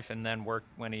enjoying life, and then worked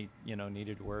when he,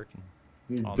 needed to work.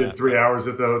 And he did 3 hours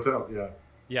at the hotel. Yeah.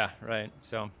 Yeah, right.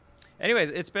 So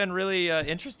anyways, it's been really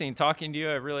interesting talking to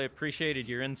you. I really appreciated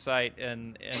your insight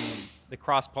and the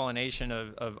cross-pollination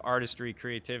of artistry,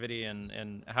 creativity,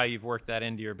 and how you've worked that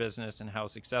into your business and how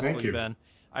successful you've been.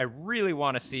 I really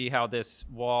want to see how this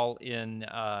wall in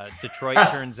Detroit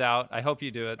turns out. I hope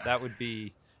you do it. That would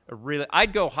be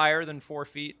I'd go higher than 4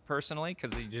 feet personally,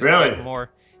 because you just get more.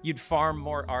 You'd farm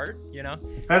more art,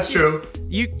 That's true.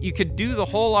 You could do the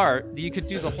whole art. You could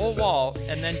do the whole wall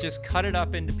and then just cut it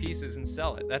up into pieces and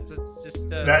sell it. That's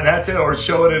it. Or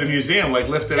show it at a museum, like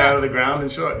lift it out of the ground and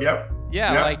show it. Yep.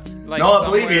 Yeah, yep. like no,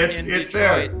 believe me, it's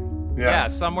there. Yeah,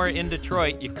 somewhere in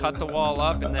Detroit, you cut the wall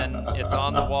up, and then it's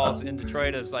on the walls in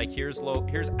Detroit. It's like, here's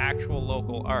actual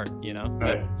local art, Right.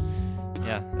 But,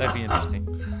 yeah, that'd be interesting.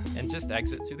 And just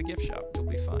exit through the gift shop. You'll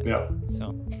be fine. Yeah. So,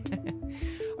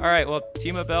 all right. Well,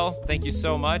 Tima Bell, thank you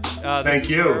so much. Thank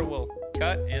you. We'll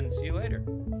cut and see you later.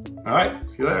 All right.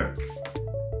 See you later.